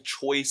bold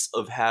choice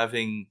of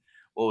having,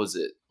 what was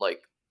it,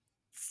 like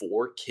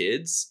 4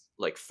 kids,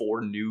 like 4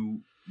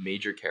 new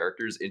major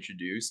characters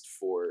introduced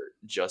for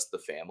just the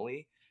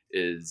family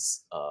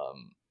is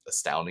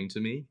astounding to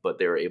me, but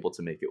they were able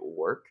to make it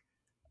work.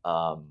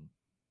 Um,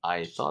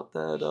 I thought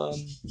that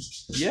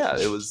yeah,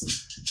 it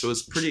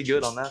was pretty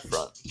good on that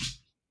front.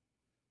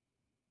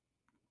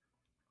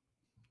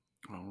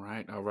 All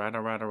right.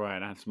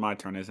 That's my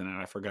turn, isn't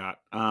it? I forgot.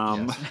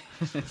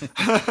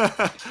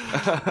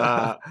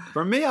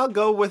 For me, I'll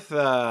go with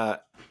an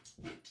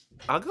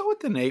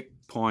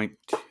 8.2.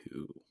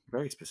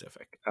 Very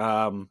specific.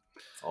 Oh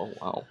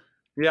wow.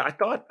 Yeah, I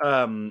thought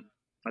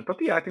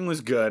the acting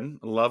was good.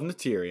 I love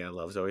Neytiri. I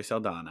love Zoe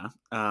Saldana.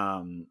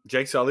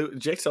 Jake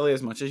Sully,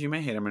 as much as you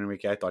may hate him,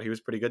 Enrique, I thought he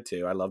was pretty good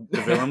too. I love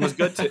the villain was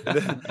good too.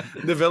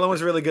 The villain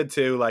was really good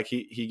too. Like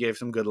he gave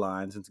some good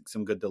lines and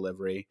some good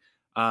delivery.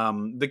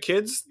 The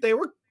kids, they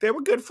were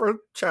good for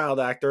child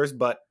actors,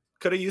 but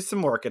could have used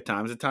some work at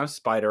times. At times,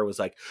 Spider was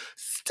like,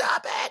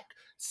 "Stop it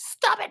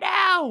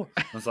now!"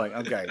 I was like,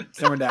 "Okay,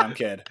 simmer down,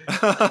 kid."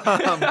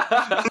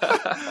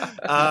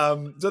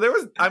 So there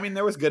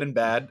was good and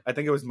bad. I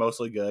think it was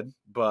mostly good,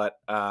 but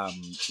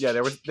yeah,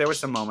 there was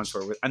some moments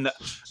where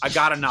I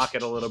gotta knock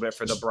it a little bit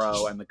for the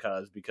bro and the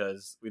cuz,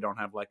 because we don't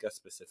have like a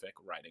specific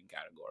writing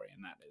category,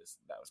 and that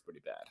was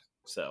pretty bad.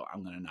 So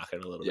I'm gonna knock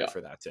it a little bit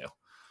for that too.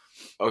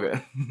 Okay.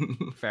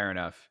 Fair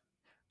enough.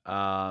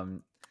 I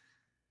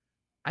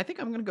think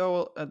I'm going to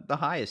go the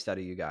highest out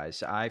of you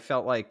guys. I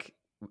felt like,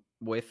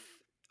 with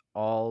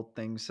all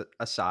things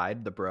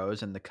aside, the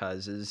bros and the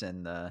cousins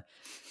and the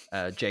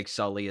Jake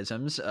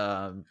Sullyisms,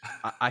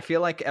 I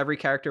feel like every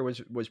character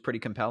was pretty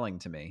compelling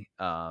to me.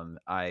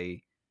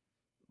 I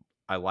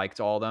liked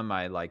all of them.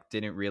 I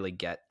didn't really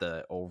get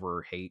the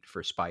over hate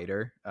for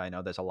Spider. I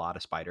know there's a lot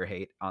of Spider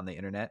hate on the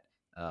internet.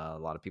 A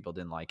lot of people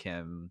didn't like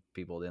him.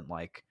 People didn't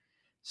like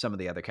some of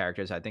the other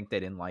characters. I think they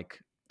didn't like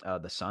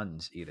the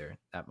Sons either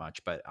that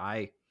much, but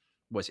I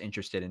was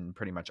interested in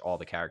pretty much all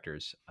the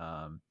characters.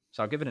 So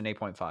I'll give it an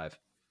 8.5.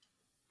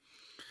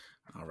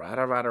 All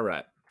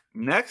right.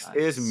 Next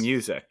is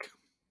music.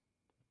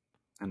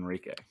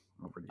 Enrique,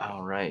 over to you.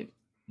 All right.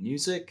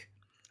 Music,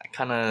 I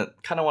kind of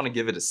want to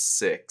give it a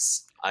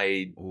 6.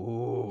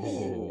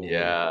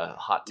 Yeah,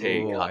 hot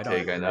take,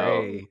 I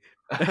know.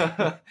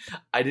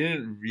 I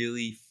didn't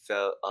really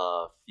feel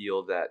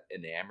that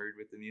enamored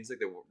with the music.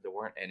 There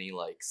weren't any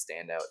like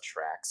standout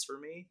tracks for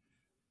me.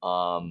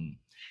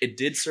 It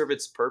did serve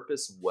its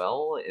purpose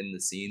well in the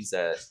scenes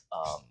that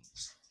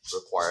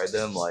required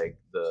them, like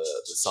the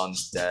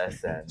son's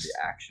death and the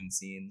action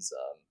scenes,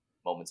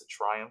 moments of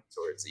triumph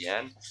towards the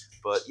end.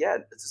 But yeah,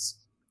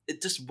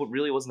 it just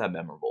really wasn't that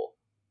memorable.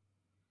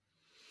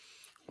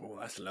 Oh,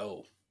 that's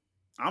low.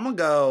 I'm gonna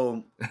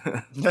go.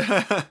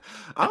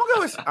 I'm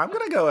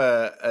gonna go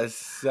a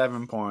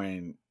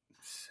 7.7.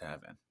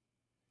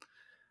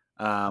 Okay.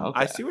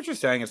 I see what you're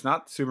saying. It's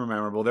not super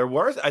memorable.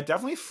 I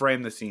definitely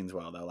framed the scenes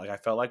well though. Like I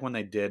felt like when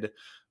they did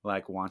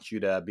like want you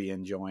to be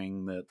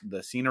enjoying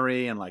the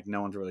scenery and like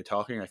no one's really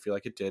talking, I feel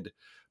like it did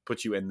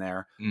put you in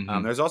there.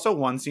 Mm-hmm. There's also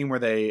one scene where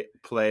they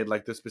played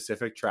like the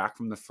specific track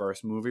from the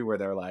first movie where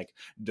they're like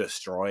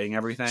destroying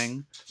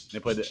everything. They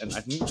played it, and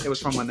I think it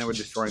was from when they were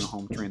destroying a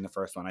home tree in the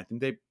first one. I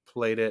think they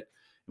played it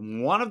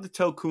in one of the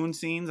Tokun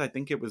scenes. I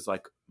think it was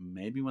like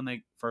maybe when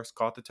they first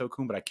caught the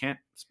Tokun, but I can't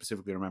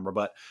specifically remember.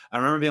 But I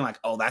remember being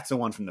like, "Oh, that's the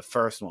one from the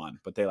first one,"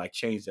 but they like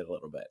changed it a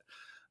little bit.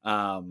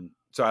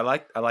 So I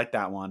like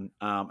that one.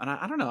 And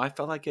I don't know. I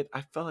felt like it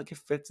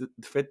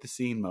fit the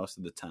scene most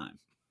of the time.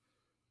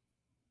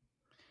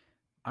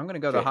 I'm going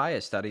to go the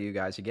highest out of you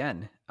guys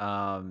again.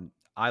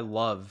 I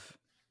love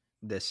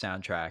this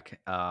soundtrack.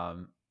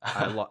 And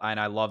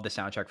I love the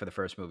soundtrack for the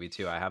first movie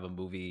too. I have a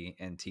movie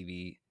and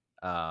TV,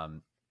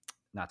 not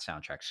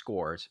soundtrack,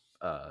 scores,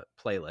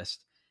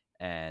 playlist.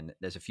 And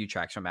there's a few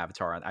tracks from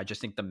Avatar. And I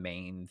just think the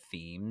main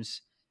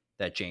themes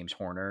that James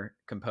Horner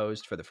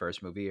composed for the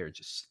first movie are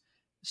just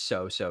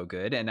so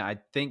good. And I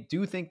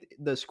do think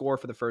the score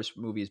for the first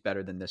movie is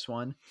better than this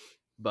one.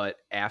 But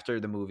after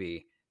the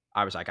movie,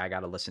 I was like, I got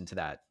to listen to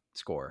that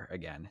score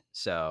again.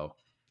 So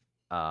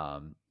I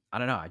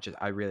don't know,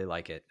 I really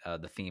like it.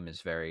 The theme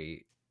is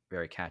very,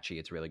 very catchy.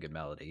 It's a really good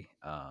melody.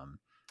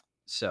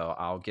 So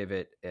I'll give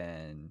it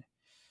a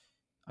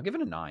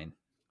 9,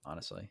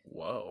 honestly.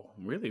 Whoa,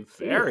 really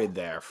varied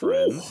there,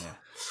 friends. Yeah.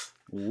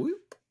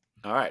 Whoop.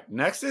 All right,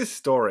 next is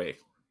story.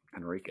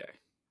 Enrique.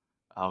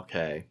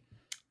 Okay.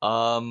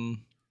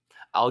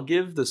 I'll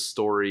give the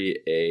story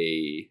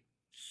I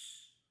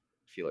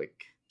feel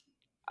like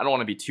I don't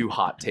want to be too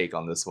hot take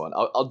on this one.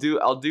 I'll do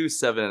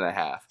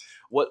 7.5.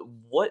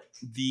 What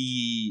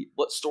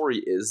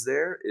story is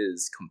there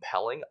is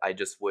compelling. I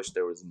just wish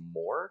there was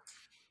more.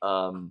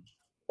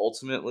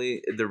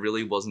 Ultimately, there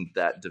really wasn't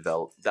that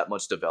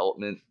much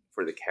development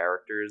for the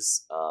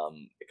characters.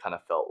 It kind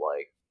of felt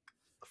like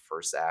the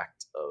first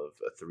act of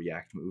a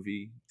 3-act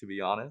movie, to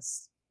be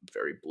honest.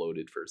 very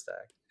bloated first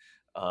act.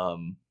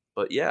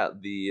 But yeah,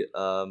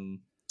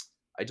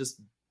 I just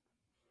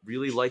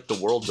really like the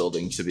world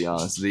building. To be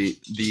honest, the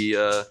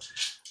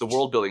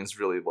world building is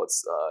really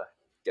what's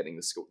getting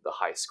the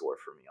high score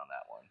for me on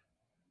that one.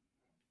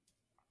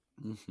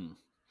 Mm-hmm.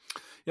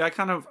 Yeah, I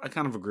kind of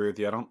agree with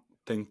you. I don't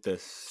think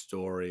this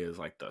story is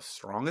like the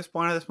strongest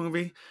point of this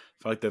movie.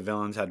 I feel like the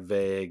villains had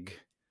vague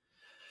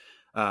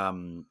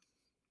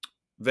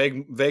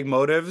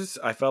motives.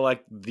 I felt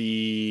like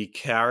the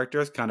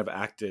characters kind of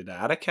acted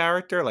out of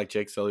character. Like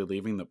Jake Sully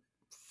leaving the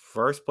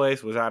first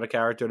place was out of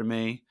character to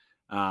me.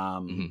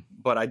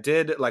 But I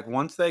did like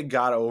once they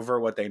got over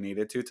what they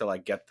needed to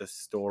like get the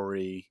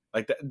story,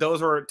 like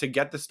those were to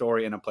get the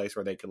story in a place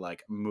where they could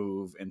like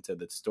move into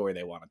the story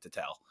they wanted to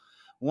tell.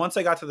 Once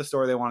they got to the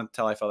story they wanted to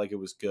tell, I felt like it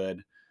was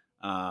good.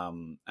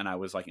 And I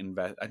was like,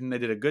 I think they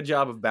did a good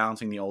job of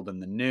balancing the old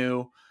and the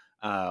new.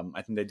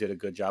 I think they did a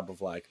good job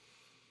of like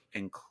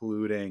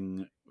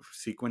including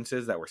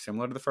sequences that were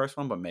similar to the first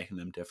one, but making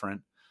them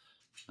different.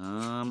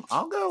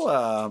 I'll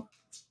go,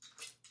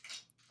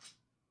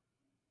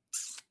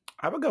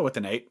 I would go with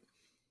an 8.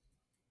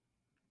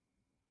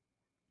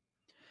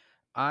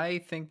 I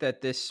think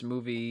that this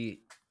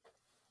movie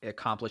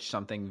accomplished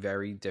something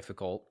very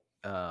difficult.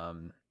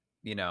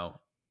 You know,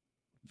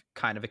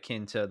 kind of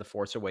akin to The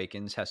Force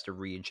Awakens, has to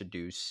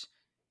reintroduce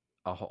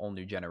a whole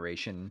new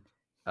generation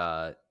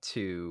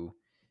to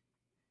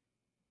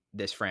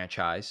this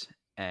franchise,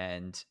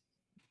 and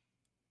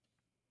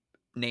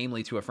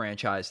namely to a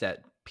franchise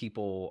that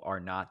people are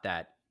not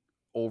that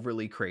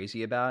overly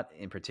crazy about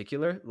in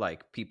particular.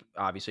 Like, people,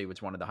 obviously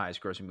it's one of the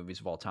highest grossing movies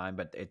of all time,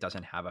 but it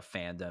doesn't have a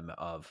fandom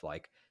of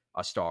like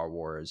a Star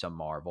Wars, a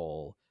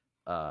Marvel,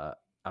 a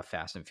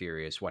Fast and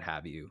Furious, what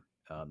have you,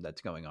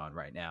 that's going on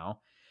right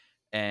now.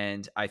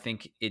 And I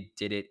think it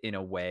did it in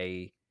a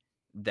way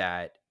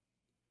that,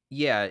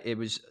 yeah, it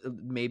was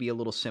maybe a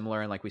little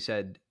similar, and like we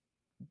said,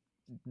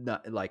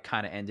 not like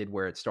kind of ended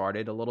where it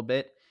started a little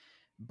bit,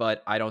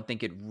 but I don't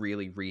think it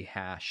really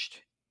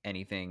rehashed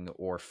anything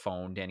or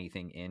phoned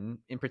anything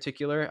in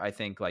particular. I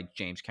think like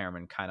James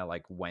Cameron kind of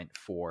like went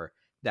for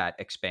that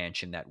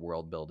expansion, that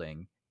world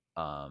building,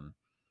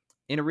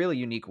 in a really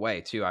unique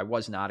way too. I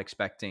was not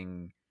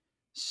expecting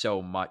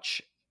so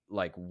much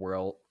like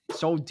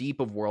so deep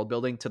of world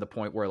building to the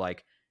point where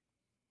like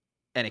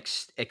an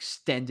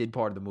extended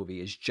part of the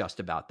movie is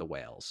just about the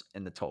whales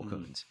and the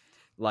Tolkuns.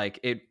 Like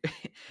it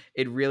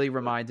it really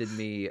reminded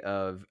me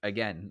of,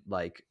 again,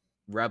 like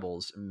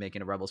Rebels,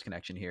 making a Rebels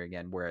connection here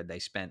again, where they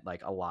spent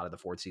like a lot of the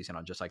fourth season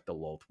on just like the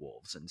Loth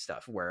wolves and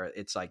stuff, where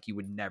it's like you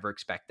would never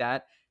expect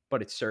that,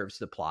 but it serves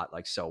the plot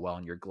like so well,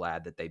 and you're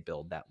glad that they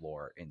build that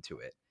lore into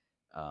it.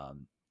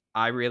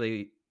 I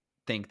really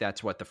think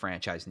that's what the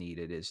franchise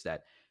needed, is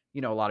that,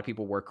 you know, a lot of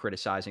people were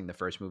criticizing the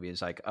first movie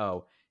as like,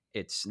 oh,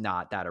 it's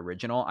not that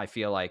original. I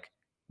feel like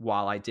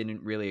while I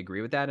didn't really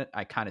agree with that,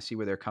 I kind of see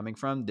where they're coming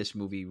from. This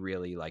movie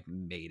really like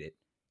made it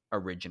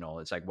original.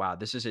 It's like, wow,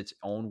 this is its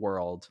own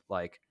world.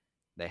 Like,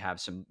 they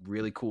have some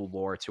really cool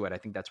lore to it. I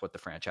think that's what the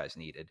franchise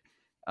needed.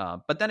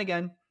 But then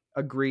again,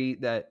 agree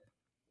that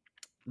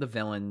the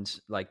villains,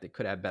 like, they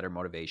could have better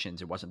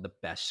motivations. It wasn't the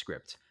best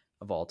script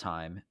of all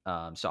time.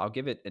 So I'll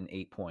give it an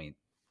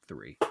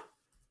 8.3.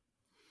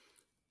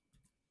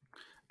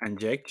 And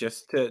Jake,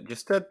 just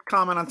to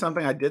comment on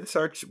something, I did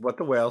search what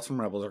the whales from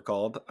Rebels are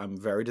called. I'm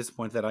very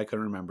disappointed that I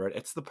couldn't remember it.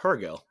 It's the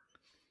Purrgil.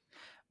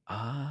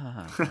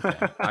 Ah,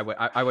 okay.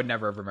 I would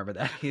never have remembered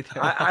that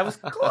either. I was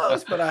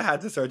close, but I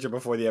had to search it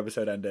before the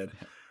episode ended.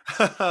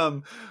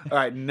 All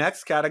right,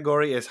 next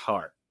category is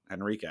heart.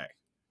 Enrique.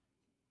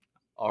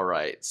 All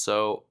right,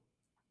 so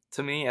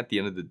to me, at the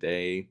end of the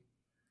day,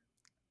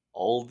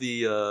 all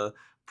the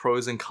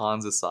pros and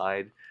cons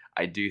aside,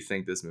 I do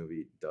think this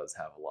movie does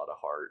have a lot of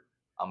heart.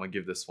 I'm gonna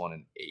give this one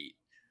an 8.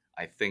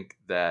 I think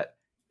that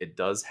it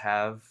does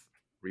have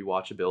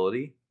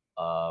rewatchability,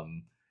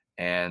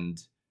 and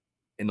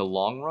in the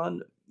long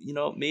run, you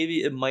know,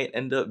 maybe it might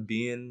end up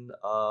being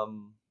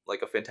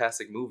like a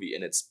fantastic movie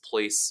in its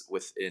place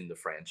within the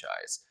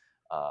franchise.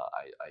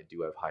 I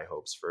do have high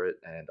hopes for it,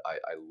 and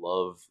I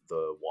love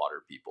the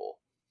water people.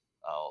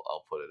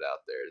 I'll put it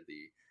out there.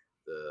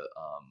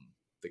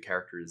 The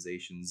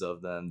characterizations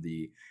of them,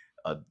 the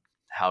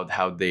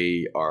how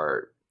they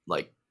are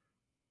like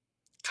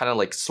kind of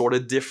like sort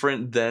of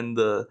different than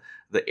the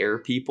air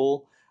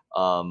people.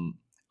 A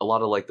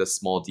lot of like the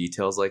small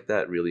details like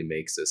that really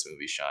makes this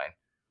movie shine.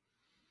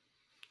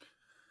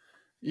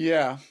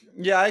 Yeah,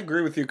 I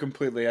agree with you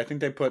completely. I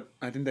think they put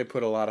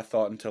a lot of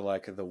thought into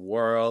like the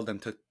world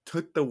and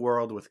took the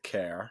world with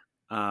care.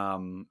 I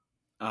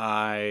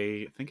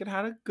think it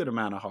had a good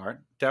amount of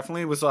heart.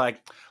 Definitely was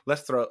like,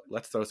 let's throw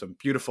some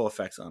beautiful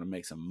effects on and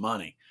make some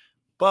money.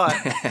 But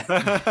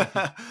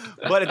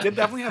but it did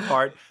definitely have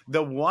heart.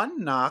 The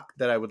one knock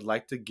that I would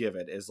like to give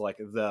it is like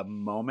the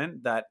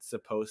moment that's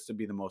supposed to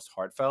be the most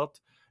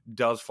heartfelt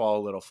does fall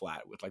a little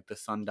flat, with like the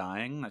son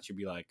dying. That should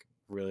be like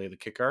really the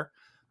kicker.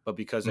 But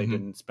because they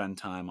didn't spend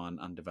time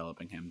on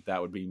developing him,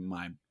 that would be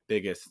my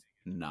biggest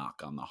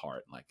knock on the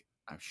heart. Like,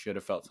 I should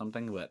have felt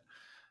something, but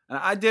and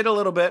I did a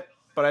little bit.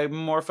 but I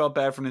more felt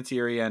bad for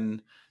Neytiri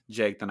and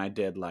Jake than I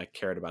did like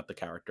cared about the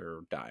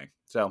character dying.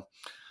 So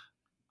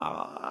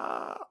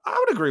I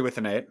would agree with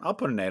an 8. I'll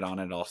put an 8 on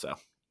it also.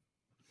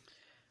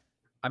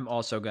 I'm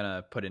also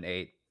gonna put an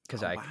 8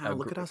 because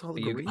look at us all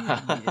you, agreeing.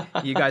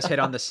 you guys hit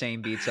on the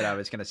same beats that I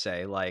was gonna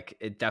say. Like,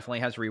 it definitely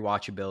has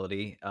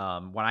rewatchability.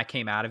 When I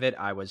came out of it,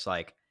 I was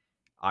like,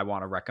 I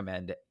want to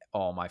recommend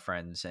all my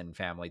friends and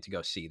family to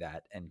go see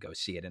that and go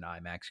see it in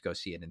IMAX, go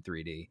see it in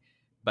 3D.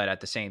 But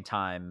at the same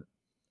time,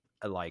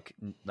 like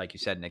you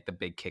said, Nick, the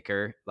big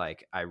kicker,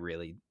 like I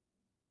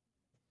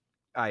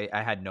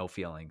had no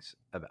feelings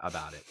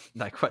about it.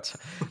 Like,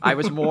 I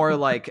was more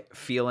like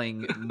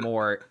feeling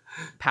more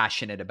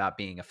passionate about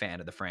being a fan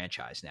of the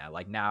franchise now.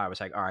 Like, now I was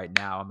like, all right,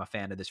 now I'm a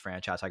fan of this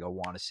franchise. I go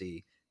want to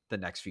see the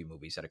next few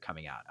movies that are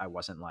coming out. I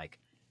wasn't like,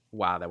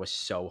 wow, that was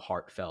so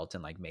heartfelt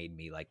and like made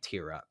me like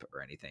tear up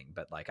or anything.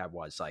 But like, I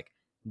was like,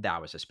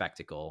 that was a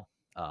spectacle.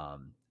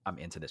 I'm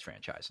into this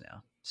franchise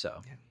now. So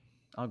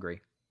I'll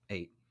agree.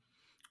 8.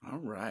 All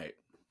right.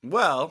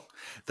 Well,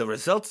 the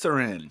results are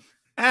in.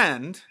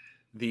 And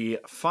the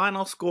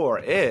final score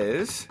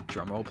is...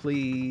 Drumroll,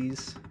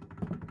 please.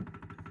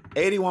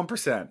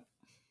 81%.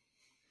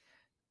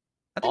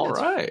 All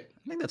right.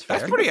 I think that's fair.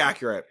 That's pretty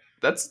accurate.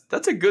 That's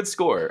a good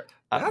score.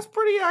 That's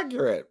pretty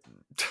accurate.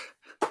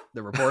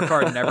 The report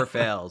card never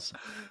fails.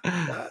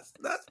 That's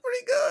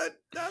pretty good.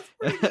 That's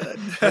pretty good.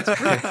 That's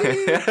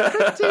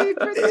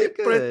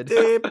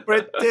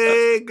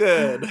pretty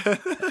good.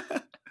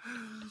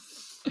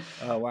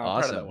 Oh, wow. I'm proud of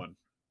Awesome. that one.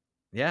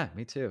 Yeah,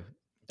 me too.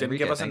 Didn't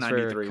Enrique, give us a thanks for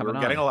 93. coming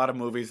We're getting on. a lot of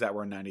movies that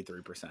were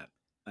 93%.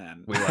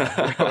 And We were. But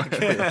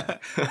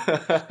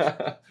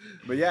yeah,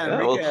 Yeah,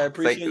 Enrique, well, I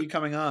appreciate thank- you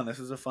coming on. This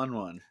was a fun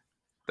one.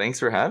 Thanks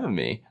for having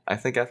me. I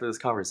think after this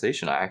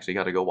conversation, I actually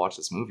got to go watch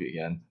this movie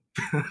again.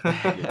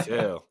 You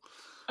too.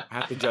 I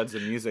have to judge the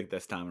music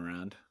this time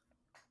around.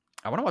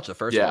 I want to watch the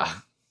first Yeah. one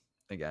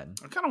again.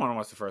 I kind of want to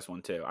watch the first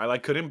one too. I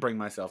like couldn't bring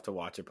myself to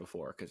watch it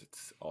before because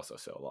it's also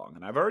so long,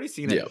 and I've already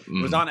seen it. Yeah,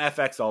 It was on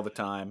FX all the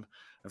time.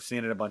 I've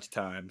seen it a bunch of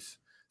times.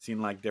 Seen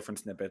like different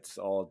snippets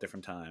all at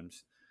different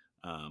times.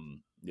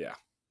 Yeah.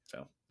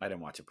 So I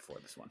didn't watch it before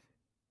this one.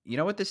 You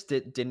know what this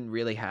didn't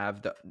really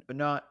have?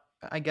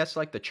 I guess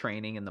like the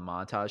training and the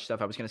montage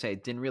stuff. I was going to say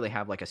it didn't really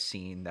have like a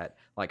scene that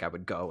like I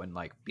would go and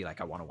like be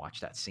like, I want to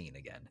watch that scene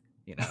again.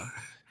 You know? I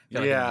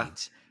feel like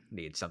it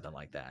needs something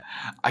like that.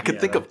 I could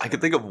Yeah, think of that's I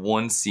could think of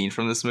one scene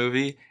from this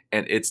movie,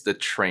 and it's the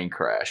train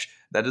crash.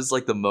 That is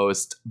like the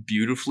most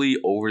beautifully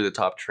over the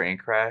top train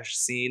crash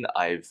scene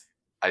I've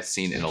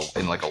seen in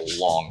like a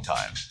long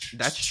time.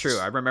 That's true.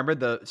 I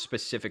remember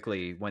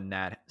specifically when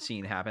that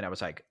scene happened. I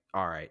was like,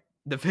 all right,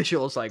 the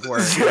visuals like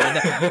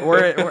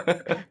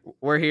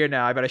we're here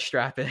now. I better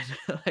strap in.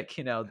 Like,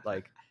 you know,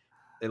 like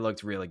it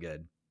looked really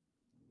good.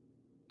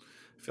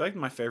 I feel like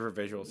my favorite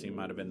visual scene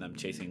might have been them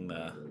chasing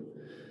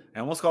I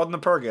almost called him the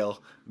Purgil,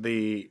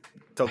 the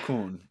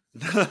Tokun,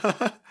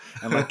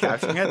 and like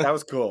capturing it. That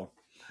was cool.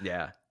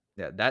 Yeah.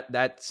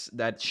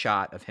 That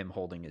shot of him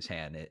holding his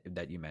hand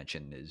that you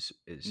mentioned is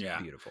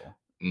beautiful.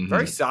 Mhm.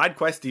 Very side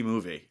questy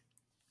movie.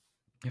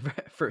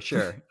 For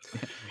sure.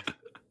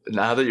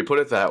 Now that you put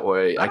it that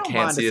way, I don't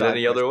can't mind see a it side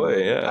any other questy way.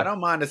 movie. Yeah. I don't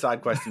mind a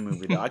side questy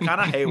movie though. I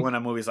kind of hate when a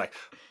movie's like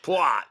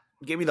plot.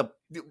 Give me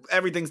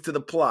everything's to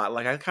the plot.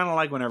 Like I kind of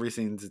like when every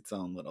scene's its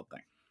own little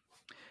thing.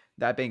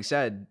 That being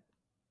said,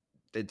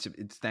 it's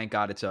thank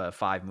God it's a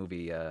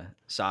 5-movie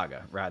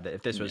saga. Rather,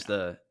 if this was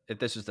the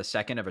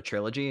second of a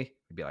trilogy,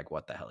 you'd be like,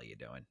 what the hell are you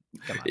doing?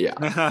 Come on.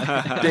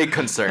 Yeah. Big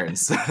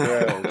concerns.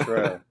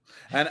 True.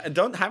 And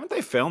haven't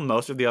they filmed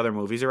most of the other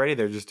movies already?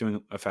 They're just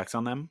doing effects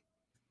on them.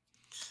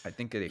 I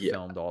think they Yeah.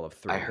 filmed all of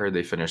 3. I heard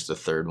they finished the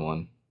third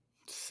one.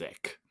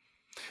 Sick.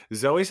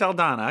 Zoe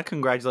Saldana,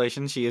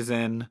 congratulations. She is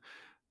in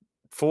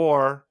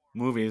 4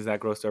 movies that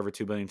grossed over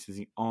 $2 billion. She's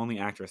the only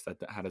actress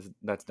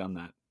that's done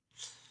that.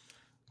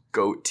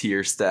 GOAT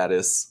tier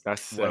status.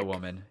 That's sick. What a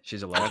woman.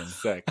 She's a legend.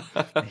 That's sick.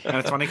 And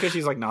it's funny because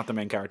she's like not the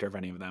main character of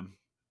any of them.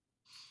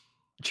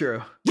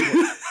 True.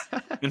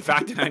 In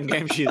fact, in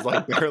Endgame, she's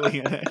like barely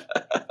in it.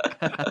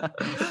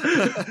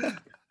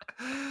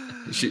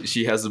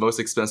 She has the most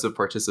expensive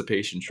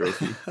participation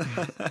trophy.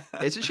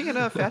 Isn't she in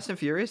Fast and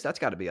Furious? That's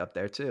got to be up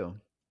there too.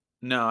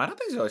 No, I don't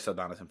think Zoe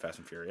Saldana's in Fast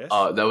and Furious.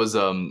 That was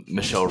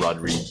Michelle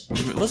Rodriguez.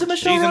 Was it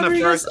Michelle She's in the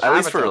Rodriguez? first At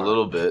least for a Avatar.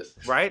 little bit.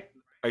 Right?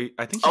 I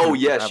think. She's Oh in the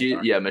yeah, first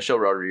Avatar. Michelle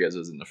Rodriguez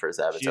was in the first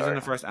Avatar. She's in the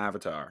first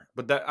Avatar,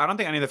 but I don't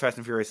think any of the Fast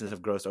and Furiouses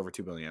have grossed over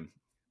 $2 billion.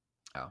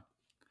 Oh.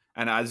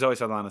 And Zoe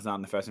Saldana's not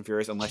in the Fast and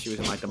Furious unless she was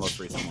in like the most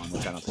recent one,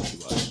 which I don't think she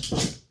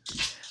was.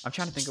 I'm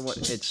trying to think of what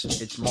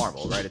it's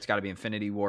Marvel, right? It's got to be Infinity War,